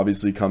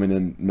obviously coming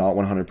in not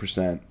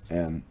 100%,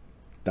 and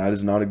that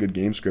is not a good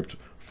game script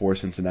for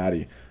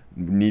Cincinnati,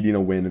 needing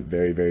a win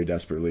very, very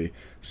desperately.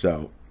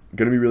 So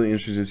going to be really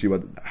interesting to see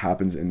what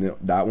happens in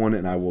that one,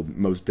 and I will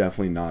most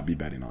definitely not be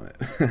betting on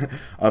it.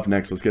 Up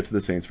next, let's get to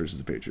the Saints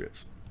versus the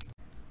Patriots.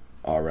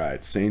 All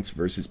right, Saints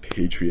versus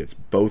Patriots.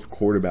 Both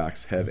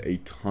quarterbacks have a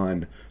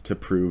ton to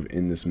prove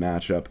in this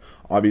matchup.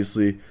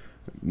 Obviously,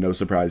 no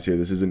surprise here.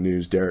 This isn't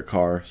news. Derek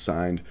Carr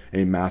signed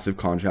a massive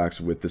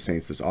contract with the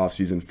Saints this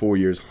offseason. 4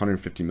 years,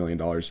 $150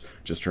 million.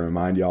 Just to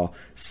remind y'all,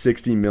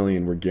 $60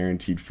 million were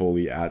guaranteed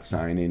fully at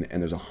signing,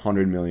 and there's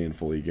 $100 million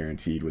fully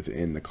guaranteed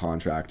within the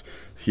contract.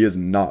 He has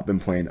not been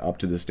playing up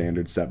to the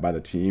standards set by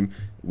the team.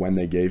 When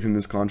they gave him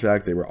this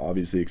contract, they were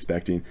obviously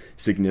expecting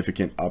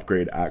significant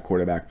upgrade at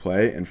quarterback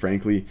play, and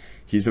frankly,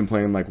 he's been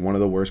playing like one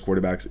of the worst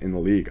quarterbacks in the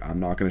league. I'm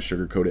not going to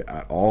sugarcoat it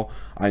at all.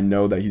 I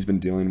know that he's been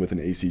dealing with an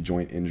AC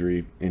joint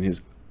injury in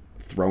his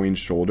throwing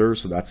shoulder,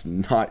 so that's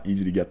not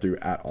easy to get through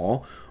at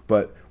all.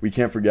 But we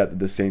can't forget that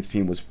the Saints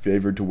team was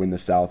favored to win the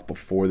South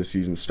before the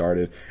season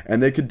started,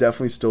 and they could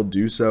definitely still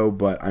do so,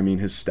 but I mean,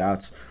 his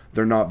stats,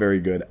 they're not very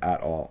good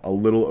at all. A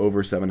little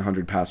over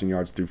 700 passing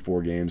yards through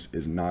 4 games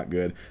is not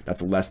good.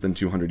 That's less than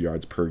 200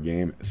 yards per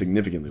game,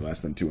 significantly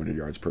less than 200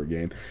 yards per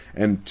game.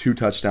 And 2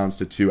 touchdowns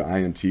to 2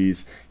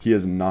 INTs. He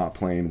is not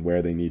playing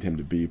where they need him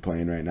to be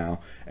playing right now.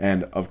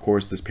 And of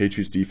course, this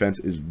Patriots defense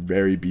is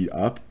very beat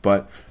up,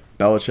 but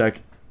Belichick,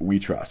 we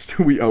trust.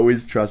 We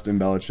always trust in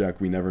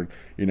Belichick. We never,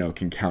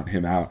 can count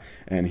him out.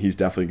 And he's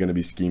definitely going to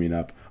be scheming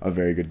up a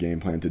very good game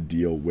plan to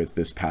deal with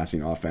this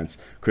passing offense.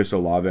 Chris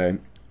Olave,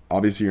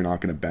 obviously you're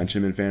not going to bench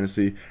him in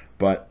fantasy,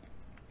 but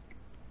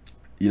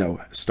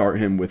start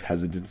him with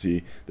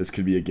hesitancy. This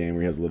could be a game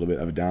where he has a little bit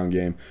of a down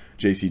game.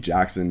 J.C.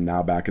 Jackson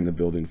now back in the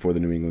building for the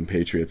New England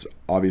Patriots.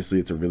 Obviously,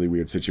 it's a really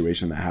weird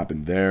situation that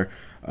happened there.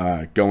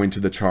 Going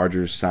to the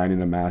Chargers,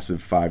 signing a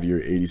massive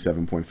 5-year,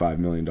 $87.5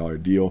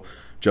 million deal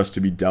just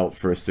to be dealt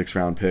for a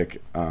 6th-round pick,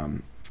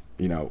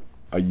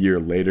 a year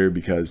later,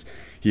 because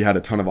he had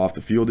a ton of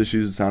off-the-field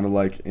issues, it sounded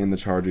like, in the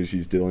Chargers.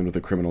 He's dealing with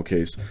a criminal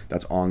case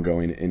that's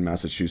ongoing in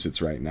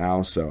Massachusetts right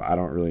now, so I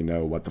don't really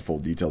know what the full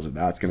details of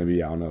that's going to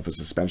be. I don't know if a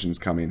suspension's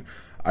coming.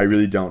 I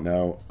really don't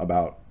know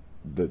about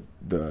the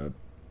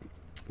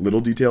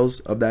little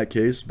details of that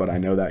case, but I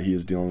know that he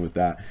is dealing with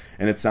that,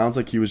 and it sounds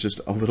like he was just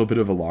a little bit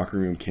of a locker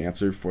room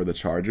cancer for the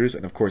Chargers,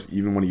 and of course,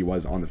 even when he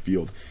was on the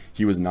field,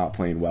 he was not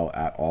playing well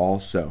at all,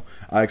 so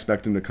I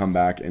expect him to come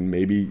back and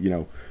maybe,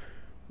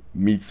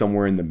 meet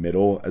somewhere in the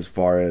middle, as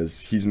far as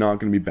he's not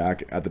going to be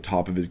back at the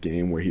top of his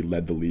game where he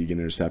led the league in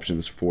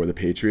interceptions for the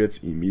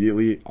Patriots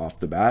immediately off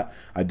the bat.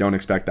 I don't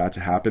expect that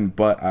to happen,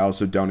 but I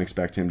also don't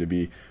expect him to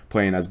be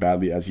playing as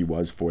badly as he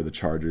was for the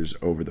Chargers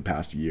over the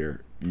past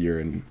year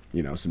and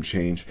some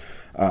change.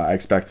 I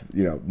expect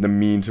the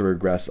mean to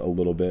regress a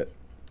little bit,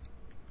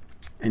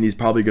 and he's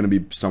probably going to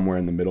be somewhere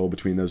in the middle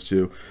between those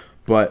two.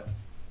 But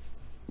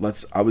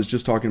I was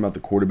just talking about the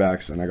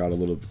quarterbacks, and I got a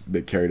little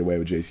bit carried away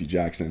with J.C.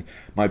 Jackson.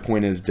 My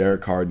point is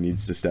Derek Carr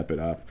needs to step it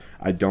up.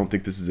 I don't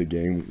think this is a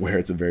game where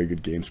it's a very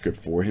good game script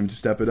for him to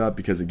step it up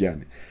because,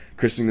 again,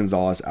 Christian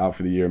Gonzalez out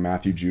for the year.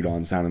 Matthew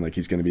Judon sounding like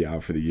he's going to be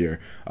out for the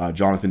year.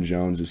 Jonathan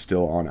Jones is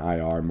still on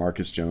IR.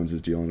 Marcus Jones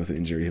is dealing with an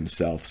injury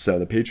himself. So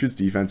the Patriots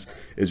defense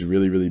is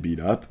really, really beat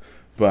up.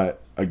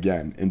 But,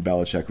 again, in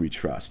Belichick we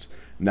trust.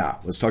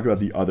 Now, let's talk about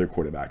the other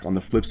quarterback. On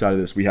the flip side of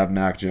this, we have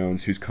Mac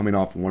Jones, who's coming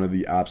off one of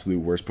the absolute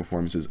worst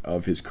performances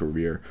of his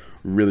career.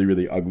 Really,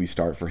 really ugly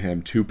start for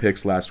him. 2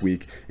 picks last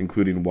week,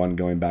 including 1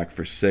 going back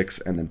for 6,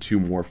 and then 2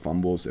 more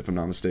fumbles, if I'm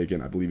not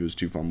mistaken. I believe it was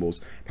 2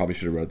 fumbles. Probably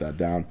should have wrote that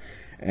down.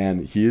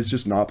 And he is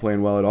just not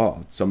playing well at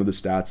all. Some of the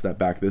stats that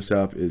back this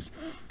up is,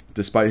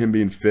 despite him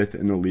being 5th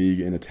in the league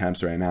in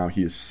attempts right now,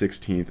 he is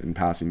 16th in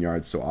passing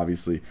yards, so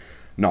obviously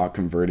not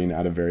converting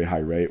at a very high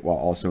rate, while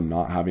also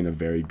not having a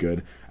very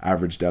good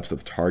average depth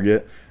of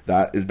target.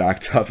 That is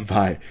backed up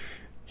by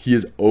he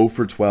is 0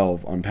 for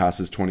 12 on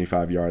passes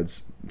 25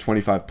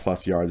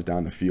 plus yards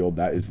down the field.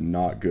 That is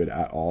not good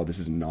at all. This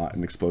is not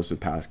an explosive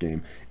pass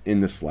game in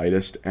the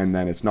slightest, and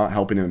then it's not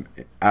helping him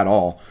at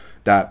all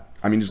that,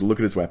 just look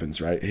at his weapons,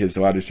 right? His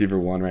wide receiver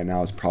 1 right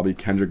now is probably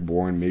Kendrick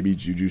Bourne, maybe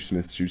Juju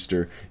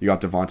Smith-Schuster. You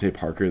got Devontae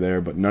Parker there,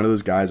 but none of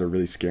those guys are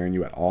really scaring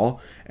you at all.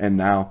 And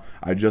now,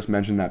 I just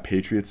mentioned that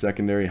Patriots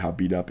secondary, how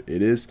beat up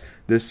it is.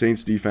 This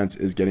Saints defense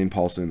is getting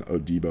Paulson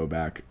Odebo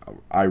back.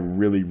 I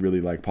really, really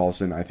like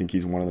Paulson. I think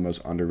he's one of the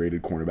most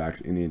underrated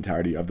cornerbacks in the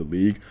entirety of the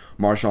league.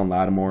 Marshawn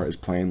Lattimore is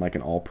playing like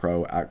an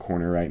all-pro at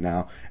corner right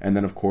now. And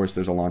then, of course,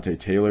 there's Alontae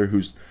Taylor,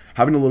 who's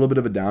having a little bit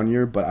of a down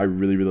year, but I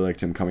really, really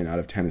liked him coming out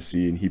of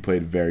Tennessee, and he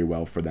played very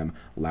well for them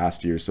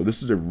last year. So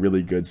this is a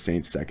really good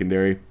Saints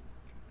secondary.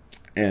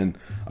 And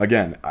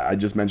again, I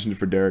just mentioned it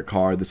for Derek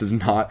Carr. This is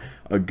not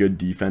a good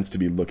defense to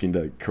be looking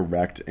to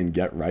correct and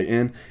get right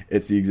in.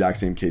 It's the exact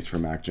same case for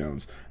Mac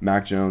Jones.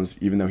 Mac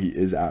Jones, even though he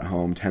is at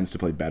home, tends to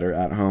play better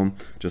at home,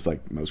 just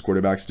like most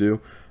quarterbacks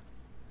do.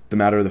 The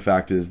matter of the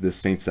fact is this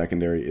Saints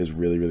secondary is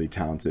really, really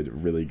talented,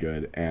 really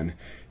good, and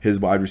his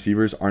wide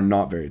receivers are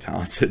not very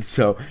talented.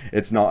 So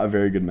it's not a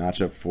very good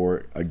matchup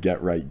for a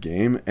get-right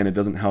game, and it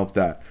doesn't help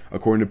that,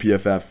 according to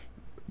PFF,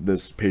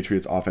 this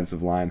Patriots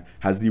offensive line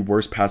has the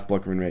worst pass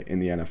blocking rate in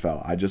the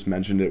NFL. I just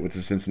mentioned it with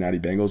the Cincinnati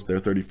Bengals. They're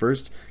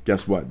 31st.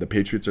 Guess what? The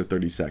Patriots are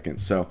 32nd.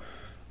 So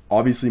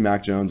obviously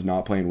Mac Jones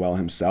not playing well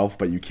himself,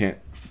 but you can't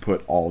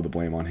put all of the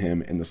blame on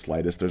him in the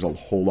slightest. There's a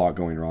whole lot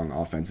going wrong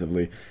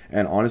offensively.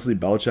 And honestly,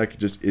 Belichick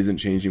just isn't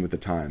changing with the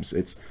times.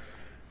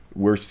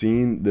 We're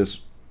seeing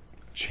this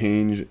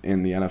change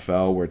in the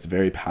NFL where it's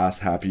very pass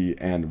happy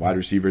and wide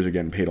receivers are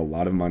getting paid a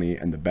lot of money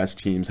and the best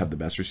teams have the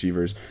best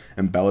receivers,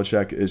 and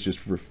Belichick is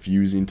just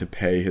refusing to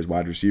pay his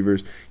wide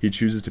receivers. He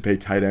chooses to pay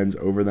tight ends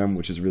over them,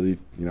 which is really,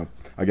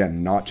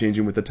 again, not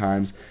changing with the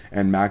times,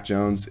 and Mac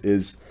Jones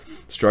is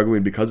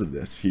struggling because of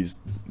this. He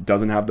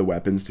doesn't have the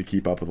weapons to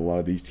keep up with a lot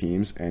of these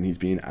teams, and he's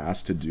being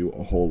asked to do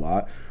a whole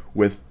lot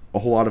with a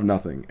whole lot of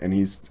nothing, and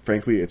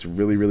frankly, it's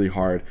really, really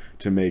hard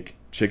to make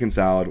chicken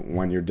salad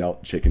when you're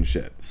dealt chicken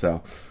shit.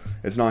 So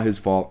it's not his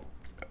fault,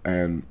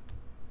 and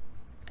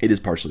it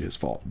is partially his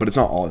fault, but it's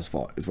not all his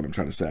fault is what I'm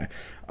trying to say.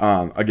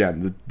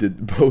 Again,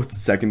 both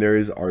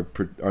secondaries are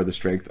the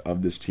strength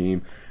of this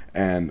team,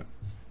 and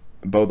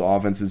both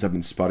offenses have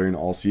been sputtering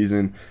all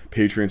season.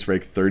 Patriots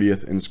rank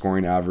 30th in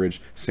scoring average.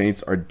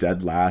 Saints are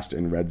dead last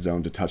in red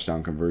zone to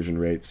touchdown conversion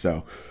rate.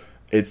 So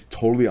it's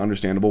totally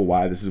understandable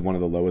why this is one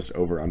of the lowest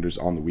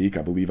over-unders on the week.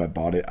 I believe I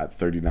bought it at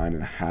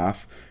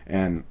 39.5,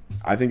 and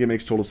I think it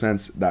makes total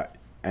sense that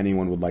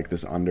anyone would like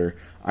this under.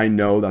 I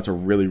know that's a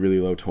really, really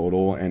low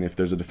total, and if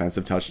there's a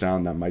defensive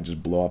touchdown, that might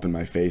just blow up in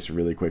my face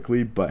really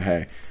quickly. But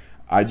hey,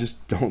 I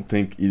just don't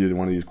think either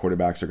one of these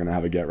quarterbacks are going to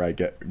have a get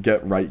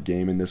right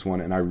game in this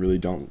one, and I really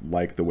don't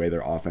like the way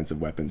their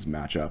offensive weapons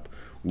match up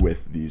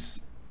with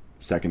these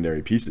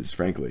secondary pieces,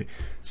 frankly.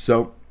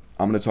 So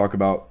I'm going to talk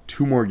about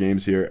two more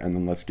games here, and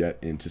then let's get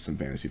into some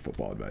fantasy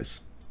football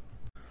advice.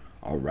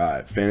 All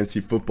right, fantasy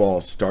football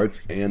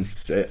starts and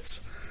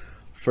sits.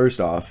 First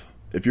off,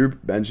 if you're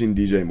benching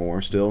DJ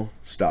Moore still,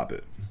 stop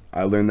it.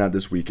 I learned that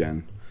this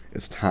weekend.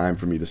 It's time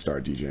for me to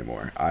start DJ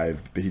Moore.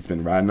 He's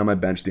been riding on my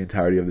bench the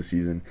entirety of the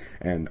season,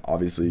 and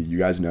obviously you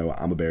guys know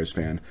I'm a Bears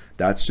fan.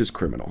 That's just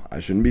criminal. I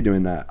shouldn't be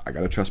doing that. I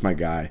got to trust my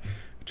guy.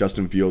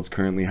 Justin Fields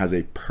currently has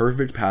a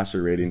perfect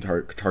passer rating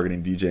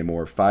targeting DJ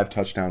Moore, 5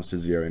 touchdowns to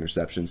 0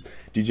 interceptions.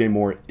 DJ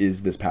Moore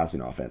is this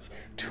passing offense.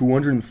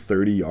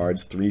 230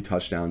 yards, 3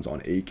 touchdowns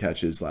on 8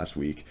 catches last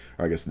week,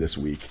 or I guess this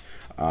week.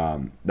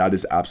 That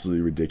is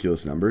absolutely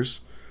ridiculous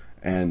numbers,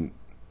 and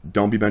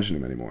don't be benching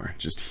him anymore.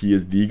 He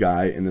is the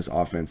guy in this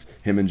offense.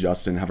 Him and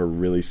Justin have a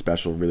really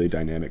special, really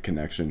dynamic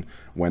connection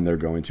when they're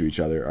going to each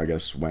other, or I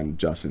guess when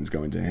Justin's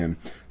going to him.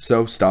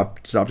 So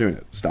stop doing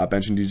it. Stop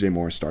benching DJ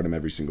Moore. Start him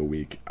every single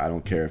week. I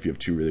don't care if you have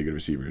 2 really good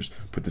receivers.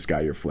 Put this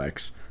guy your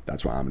flex.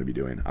 That's what I'm going to be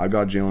doing. I've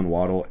got Jalen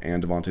Waddle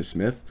and Devontae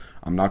Smith.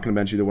 I'm not going to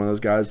bench either one of those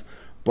guys,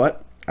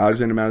 but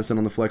Alexander Mattison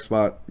on the flex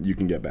spot, you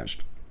can get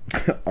benched.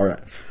 All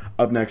right.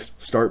 Up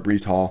next, start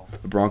Breece Hall.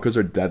 The Broncos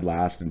are dead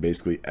last in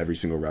basically every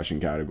single rushing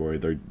category.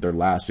 They're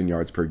last in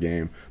yards per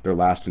game. They're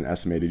last in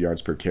estimated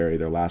yards per carry.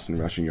 They're last in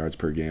rushing yards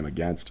per game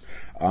against.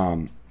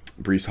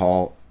 Breece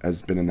Hall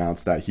has been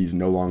announced that he's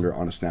no longer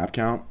on a snap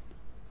count.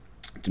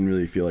 Didn't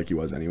really feel like he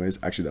was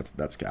anyways. Actually,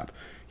 that's cap.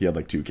 He had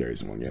like 2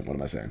 carries in one game. What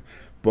am I saying?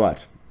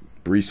 But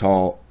Breece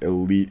Hall,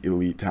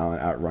 elite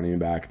talent at running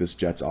back. This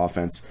Jets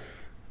offense.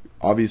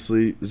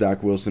 Obviously,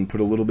 Zach Wilson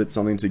put a little bit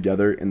something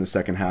together in the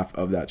second half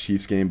of that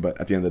Chiefs game, but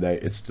at the end of the day,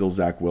 it's still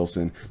Zach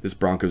Wilson. This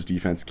Broncos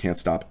defense can't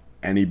stop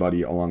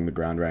anybody along the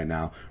ground right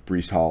now.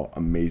 Breece Hall,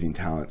 amazing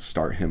talent.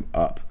 Start him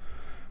up.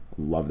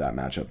 Love that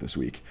matchup this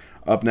week.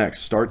 Up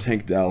next, start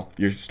Tank Dell.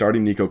 You're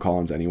starting Nico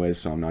Collins anyways,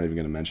 so I'm not even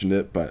going to mention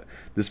it, but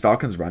this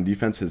Falcons run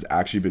defense has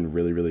actually been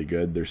really, really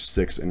good. They're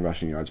 6th in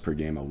rushing yards per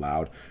game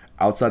allowed.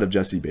 Outside of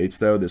Jesse Bates,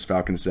 though, this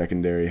Falcons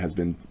secondary has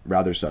been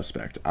rather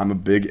suspect. I'm a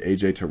big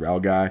A.J. Terrell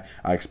guy.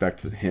 I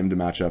expect him to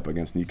match up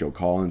against Nico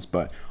Collins,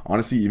 but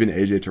honestly, even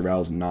A.J.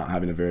 Terrell is not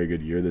having a very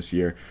good year this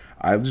year.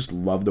 I just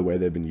love the way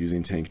they've been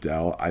using Tank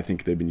Dell. I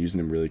think they've been using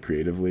him really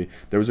creatively.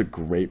 There was a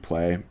great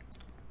play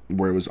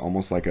where it was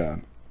almost like a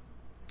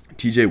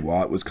TJ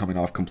Watt was coming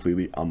off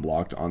completely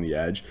unblocked on the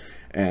edge,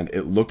 and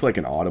it looked like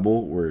an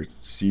audible where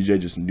CJ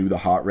just knew the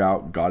hot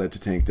route, got it to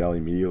Tank Dell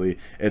immediately.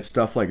 It's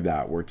stuff like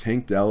that where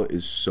Tank Dell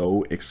is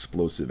so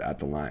explosive at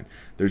the line.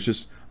 There's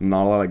just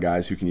not a lot of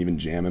guys who can even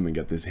jam him and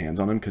get his hands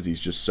on him because he's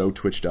just so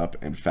twitched up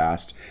and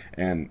fast,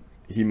 and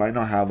he might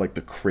not have like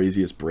the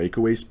craziest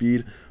breakaway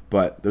speed,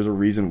 but there's a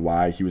reason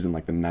why he was in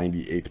like the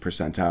 98th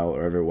percentile or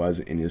whatever it was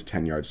in his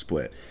 10-yard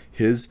split.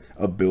 His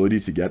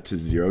ability to get to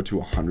 0 to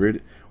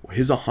 100,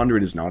 his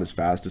 100 is not as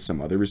fast as some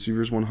other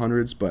receivers'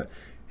 100s, but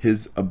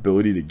his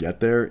ability to get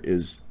there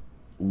is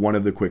one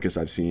of the quickest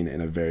I've seen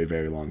in a very,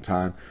 very long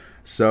time.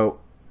 So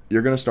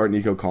you're going to start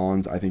Nico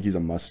Collins. I think he's a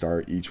must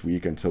start each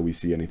week until we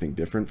see anything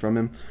different from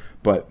him.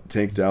 But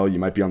Tank Dell, you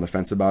might be on the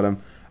fence about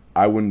him.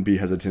 I wouldn't be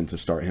hesitant to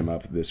start him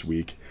up this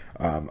week.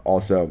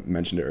 Also,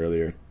 mentioned it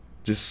earlier,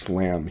 just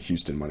slam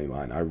Houston money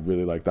line. I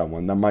really like that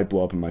one. That might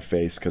blow up in my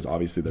face because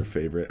obviously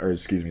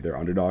they're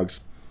underdogs.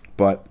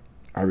 But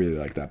I really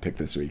like that pick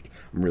this week.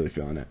 I'm really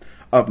feeling it.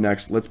 Up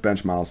next, let's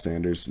bench Miles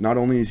Sanders. Not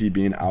only is he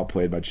being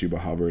outplayed by Chuba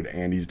Hubbard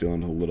and he's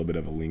dealing with a little bit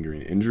of a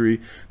lingering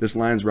injury, this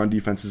Lions run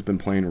defense has been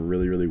playing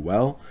really, really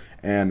well.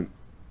 And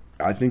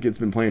I think it's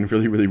been playing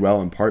really, really well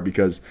in part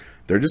because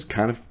they're just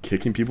kind of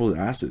kicking people's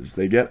asses.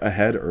 They get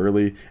ahead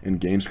early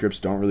and game scripts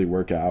don't really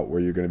work out where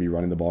you're going to be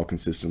running the ball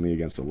consistently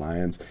against the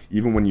Lions.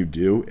 Even when you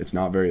do, it's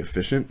not very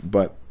efficient,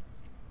 but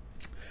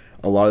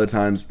a lot of the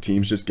times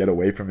teams just get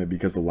away from it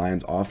because the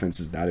Lions offense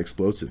is that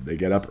explosive. They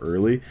get up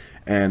early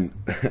and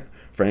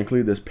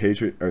frankly, this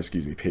Panthers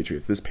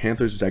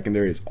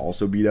secondary is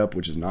also beat up,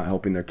 which is not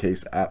helping their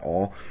case at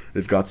all.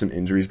 They've got some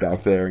injuries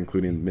back there,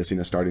 including missing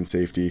a starting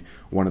safety.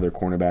 One of their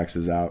cornerbacks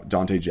is out.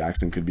 Dante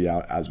Jackson could be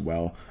out as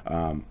well.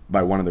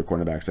 By one of their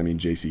cornerbacks, I mean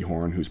J.C.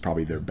 Horn, who's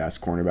probably their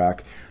best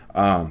cornerback.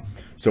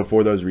 So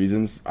for those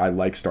reasons, I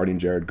like starting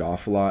Jared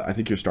Goff a lot. I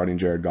think you're starting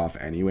Jared Goff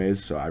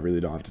anyways, so I really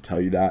don't have to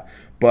tell you that.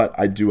 But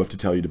I do have to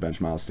tell you to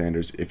bench Miles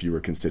Sanders if you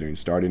were considering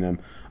starting him.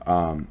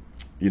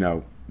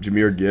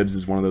 Jahmyr Gibbs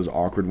is one of those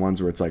awkward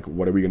ones where it's like,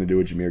 what are we going to do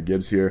with Jahmyr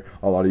Gibbs here?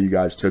 A lot of you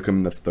guys took him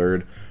in the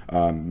third,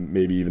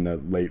 maybe even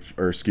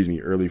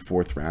the early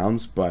fourth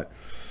rounds, but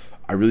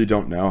I really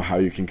don't know how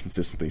you can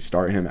consistently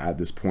start him at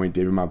this point.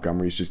 David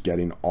Montgomery is just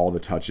getting all the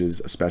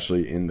touches,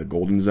 especially in the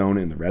golden zone,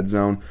 in the red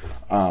zone.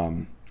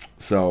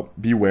 So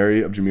be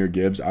wary of Jahmyr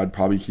Gibbs. I'd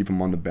probably keep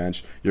him on the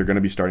bench. You're going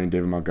to be starting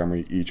David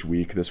Montgomery each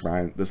week. This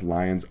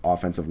Lions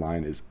offensive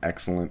line is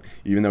excellent.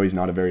 Even though he's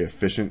not a very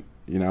efficient,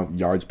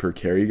 yards per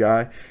carry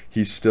guy,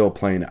 he's still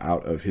playing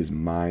out of his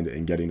mind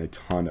and getting a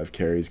ton of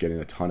carries, getting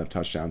a ton of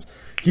touchdowns.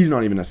 He's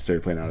not even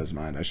necessarily playing out of his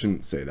mind. I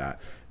shouldn't say that.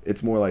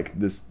 It's more like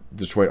this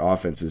Detroit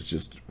offense is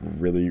just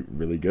really,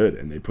 really good,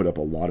 and they put up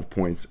a lot of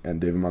points,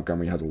 and David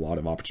Montgomery has a lot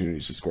of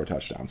opportunities to score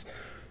touchdowns.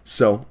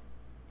 So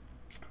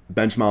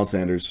bench Miles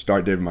Sanders,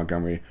 start David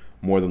Montgomery.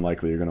 More than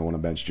likely, you're going to want to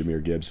bench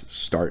Jahmyr Gibbs,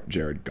 start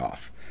Jared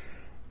Goff.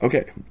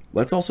 Okay,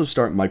 let's also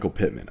start Michael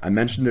Pittman. I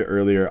mentioned it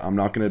earlier. I'm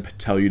not going to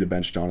tell you to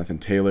bench Jonathan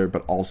Taylor,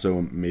 but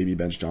also maybe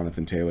bench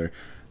Jonathan Taylor.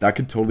 That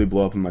could totally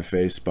blow up in my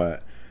face,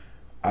 but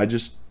I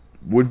just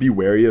would be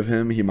wary of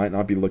him. He might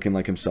not be looking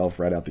like himself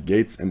right out the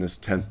gates, and this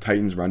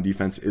Titans run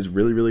defense is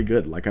really, really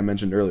good. Like I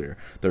mentioned earlier,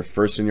 they're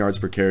first in yards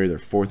per carry, they're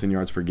fourth in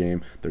yards per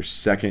game, they're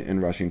second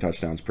in rushing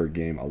touchdowns per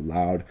game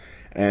allowed,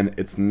 and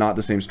it's not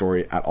the same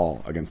story at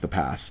all against the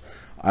pass.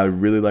 I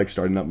really like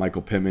starting up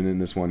Michael Pittman in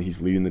this one.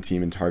 He's leading the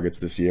team in targets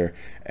this year,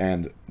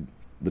 and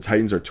the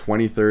Titans are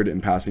 23rd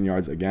in passing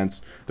yards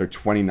against. They're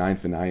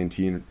 29th in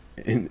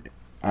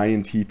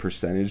INT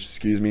percentage,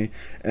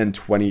 and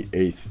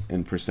 28th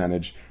in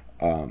percentage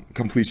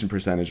completion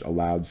percentage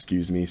allowed,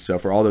 So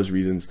for all those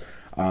reasons,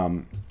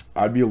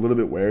 I'd be a little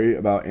bit wary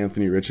about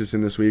Anthony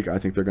Richardson this week. I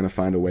think they're going to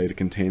find a way to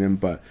contain him,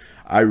 but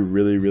I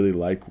really, really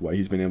like what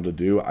he's been able to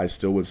do. I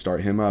still would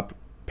start him up,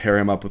 pair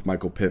him up with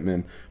Michael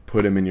Pittman,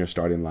 put him in your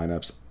starting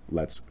lineups.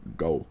 Let's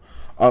go.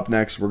 Up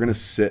next, we're going to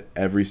sit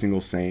every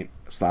single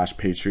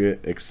Saint/Patriot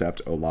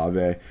except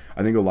Olave.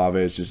 I think Olave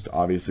is just,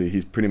 obviously,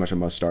 he's pretty much a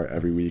must start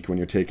every week. When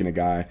you're taking a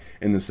guy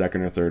in the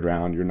second or third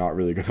round, you're not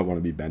really going to want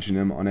to be benching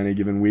him on any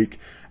given week.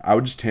 I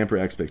would just tamper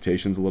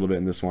expectations a little bit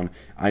in this one.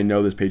 I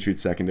know this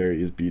Patriots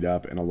secondary is beat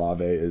up, and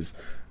Olave is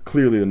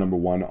clearly the number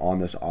one on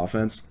this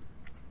offense.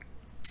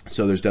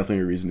 So there's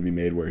definitely a reason to be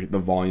made where the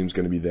volume's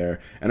going to be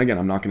there. And again,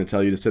 I'm not going to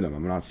tell you to sit him.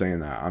 I'm not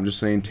saying that. I'm just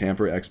saying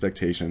tamper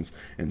expectations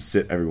and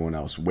sit everyone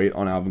else. Wait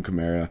on Alvin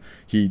Kamara.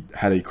 He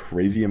had a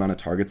crazy amount of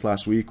targets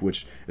last week,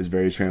 which is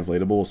very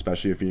translatable,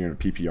 especially if you're in a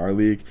PPR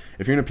league.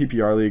 If you're in a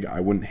PPR league, I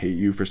wouldn't hate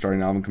you for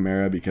starting Alvin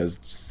Kamara because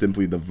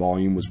simply the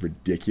volume was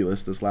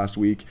ridiculous this last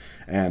week.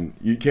 And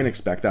you can't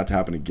expect that to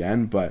happen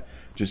again, but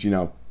just,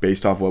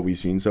 based off what we've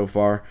seen so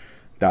far,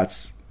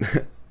 that's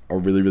a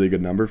really, really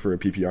good number for a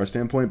PPR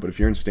standpoint. But if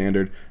you're in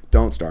standard,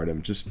 don't start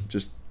him. Just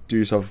do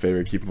yourself a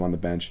favor, keep him on the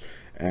bench,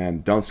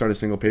 and don't start a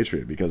single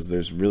Patriot because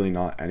there's really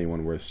not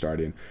anyone worth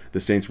starting.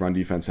 The Saints' run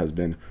defense has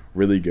been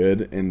really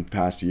good in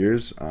past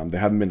years. They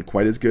haven't been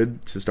quite as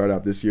good to start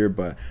out this year,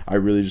 but I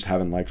really just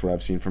haven't liked what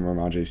I've seen from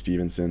Ramondre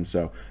Stevenson.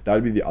 So that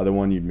would be the other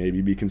one you'd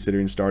maybe be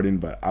considering starting,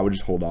 but I would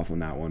just hold off on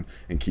that one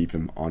and keep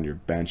him on your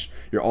bench.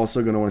 You're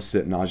also going to want to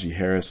sit Najee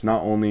Harris.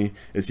 Not only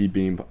is he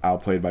being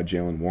outplayed by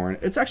Jaylen Warren,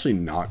 it's actually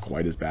not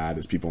quite as bad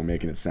as people are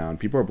making it sound.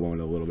 People are blowing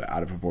it a little bit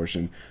out of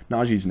proportion.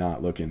 Najee's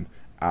not looking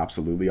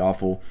absolutely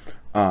awful.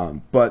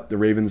 But the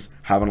Ravens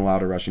haven't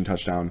allowed a rushing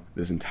touchdown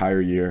this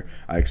entire year.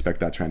 I expect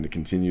that trend to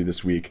continue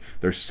this week.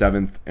 They're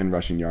 7th in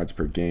rushing yards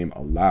per game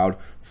allowed,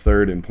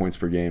 3rd in points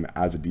per game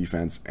as a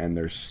defense, and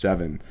they're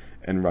 7th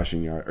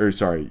in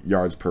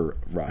yards per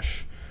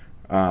rush.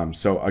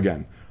 So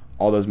again,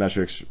 all those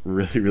metrics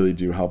really, really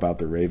do help out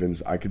the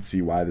Ravens. I could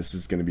see why this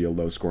is going to be a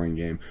low-scoring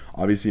game.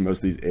 Obviously, most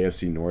of these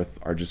AFC North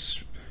are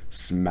just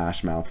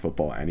smash mouth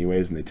football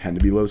anyways, and they tend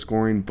to be low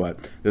scoring,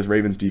 but this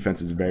Ravens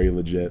defense is very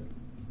legit.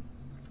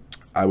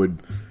 I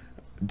would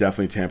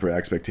definitely tamper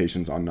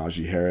expectations on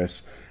Najee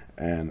Harris,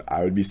 and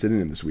I would be sitting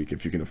him this week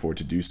if you can afford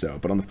to do so.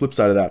 But on the flip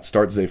side of that,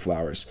 start Zay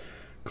Flowers.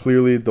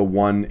 Clearly the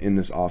one in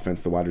this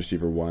offense, the wide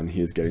receiver one,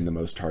 he is getting the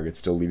most targets,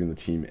 still leading the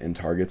team in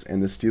targets,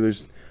 and the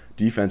Steelers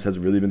defense has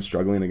really been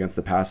struggling against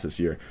the pass this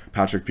year.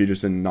 Patrick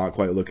Peterson not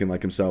quite looking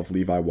like himself.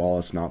 Levi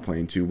Wallace not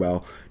playing too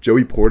well.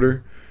 Joey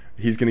Porter,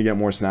 he's going to get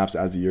more snaps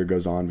as the year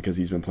goes on because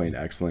he's been playing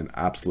excellent.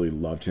 Absolutely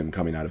loved him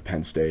coming out of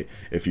Penn State.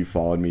 If you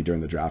followed me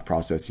during the draft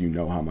process, you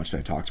know how much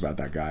I talked about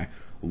that guy.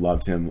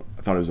 Loved him.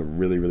 I thought it was a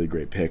really, really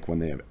great pick when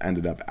they have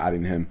ended up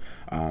adding him.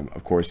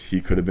 Of course,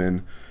 he could have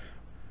been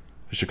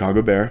a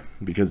Chicago Bear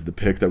because the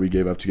pick that we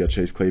gave up to get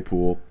Chase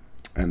Claypool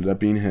ended up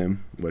being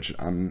him, which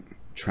I'm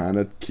trying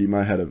to keep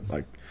my head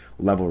at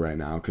level right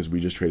now because we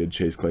just traded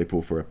Chase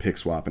Claypool for a pick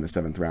swap and a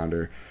 7th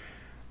rounder.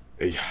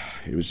 It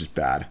was just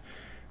bad.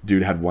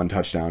 Dude had 1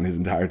 touchdown his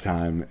entire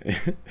time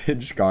in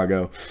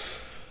Chicago.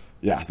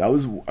 Yeah, that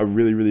was a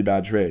really, really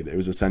bad trade. It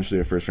was essentially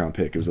a first-round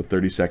pick. It was a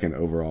 32nd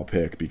overall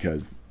pick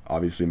because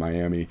obviously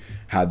Miami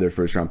had their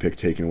first-round pick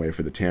taken away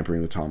for the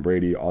tampering with Tom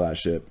Brady, all that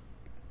shit.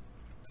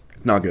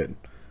 Not good.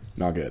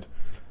 Not good.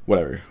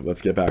 Whatever.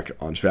 Let's get back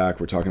on track.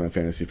 We're talking about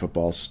fantasy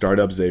football. Start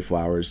up Zay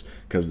Flowers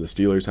because the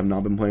Steelers have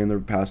not been playing their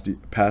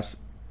pass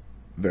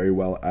very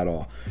well at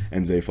all.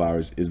 And Zay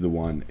Flowers is the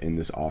one in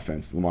this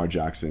offense. Lamar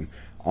Jackson,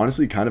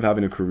 honestly, kind of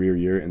having a career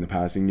year in the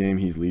passing game.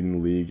 He's leading the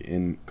league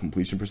in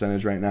completion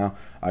percentage right now.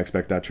 I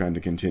expect that trend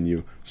to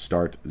continue.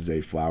 Start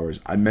Zay Flowers.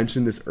 I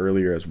mentioned this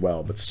earlier as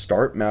well, but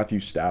start Matthew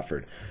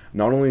Stafford.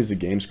 Not only is the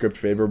game script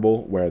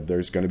favorable, where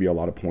there's going to be a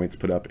lot of points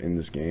put up in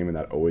this game, and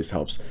that always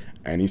helps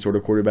any sort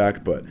of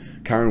quarterback, but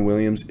Kyren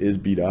Williams is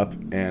beat up,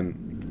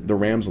 and the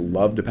Rams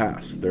love to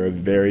pass. They're a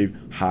very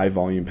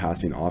high-volume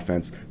passing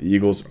offense. The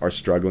Eagles are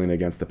struggling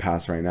against the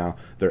pass right now.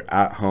 They're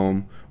at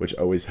home, which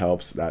always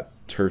helps. That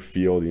turf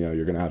field,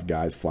 you're going to have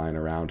guys flying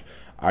around.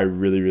 I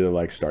really, really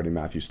like starting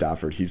Matthew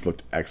Stafford. He's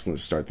looked excellent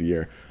to start the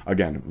year.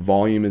 Again,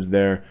 volume is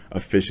there,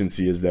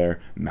 efficiency is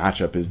there,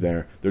 matchup is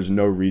there. There's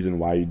no reason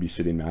why you'd be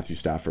sitting Matthew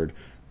Stafford.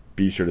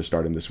 Be sure to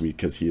start him this week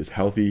because he is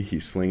healthy,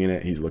 he's slinging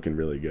it, he's looking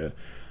really good.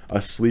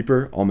 A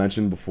sleeper I'll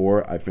mention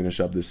before I finish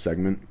up this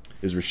segment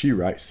is Rashee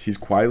Rice. He's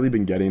quietly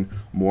been getting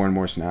more and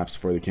more snaps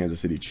for the Kansas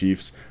City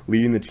Chiefs,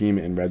 leading the team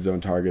in red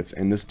zone targets,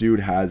 and this dude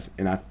has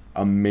an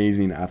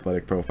amazing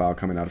athletic profile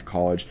coming out of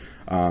college.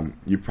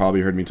 You probably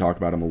heard me talk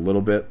about him a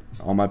little bit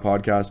on my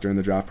podcast during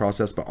the draft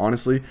process, but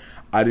honestly,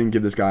 I didn't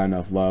give this guy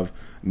enough love.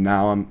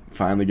 Now I'm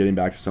finally getting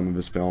back to some of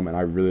his film, and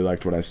I really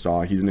liked what I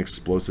saw. He's an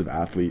explosive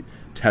athlete,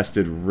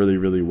 tested really,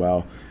 really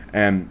well,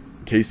 and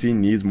KC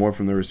needs more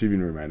from the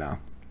receiving room right now.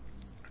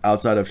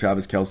 Outside of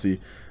Travis Kelce,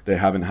 they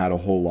haven't had a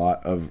whole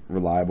lot of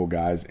reliable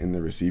guys in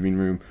the receiving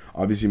room.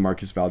 Obviously,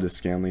 Marcus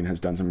Valdes-Scantling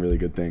has done some really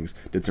good things,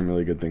 did some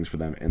really good things for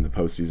them in the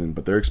postseason,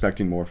 but they're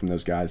expecting more from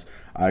those guys.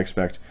 I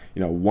expect,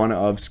 one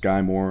of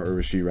Sky Moore or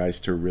Rashee Rice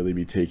to really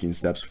be taking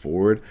steps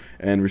forward.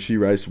 And Rashee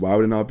Rice, why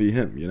would it not be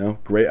him?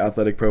 Great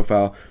athletic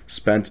profile,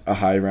 spent a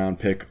high round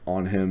pick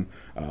on him,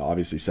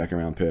 obviously 2nd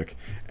round pick.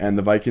 And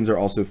the Vikings are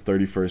also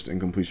 31st in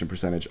completion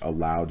percentage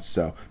allowed,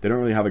 so they don't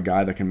really have a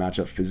guy that can match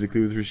up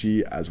physically with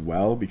Rashee as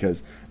well,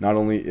 because not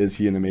only is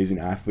he an amazing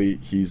athlete,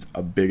 he's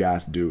a big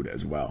ass dude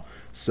as well.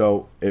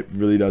 So it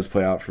really does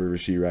play out for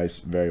Rashee Rice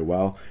very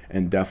well,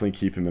 and definitely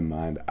keep him in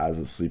mind as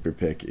a sleeper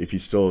pick. If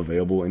he's still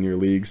available in your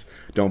leagues,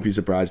 don't be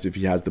surprised if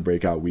he has the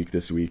breakout week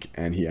this week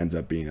and he ends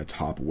up being a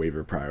top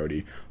waiver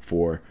priority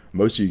for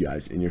most of you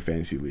guys in your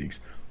fantasy leagues.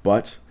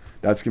 But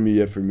that's going to be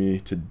it for me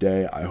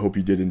today. I hope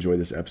you did enjoy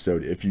this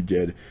episode. If you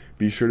did,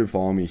 be sure to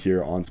follow me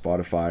here on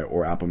Spotify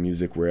or Apple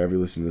Music, wherever you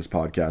listen to this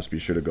podcast. Be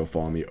sure to go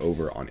follow me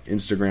over on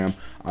Instagram.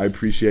 I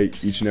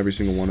appreciate each and every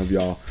single one of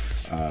y'all.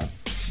 I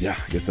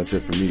guess that's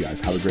it for me, guys.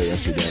 Have a great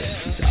rest of your day,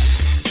 and peace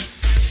out.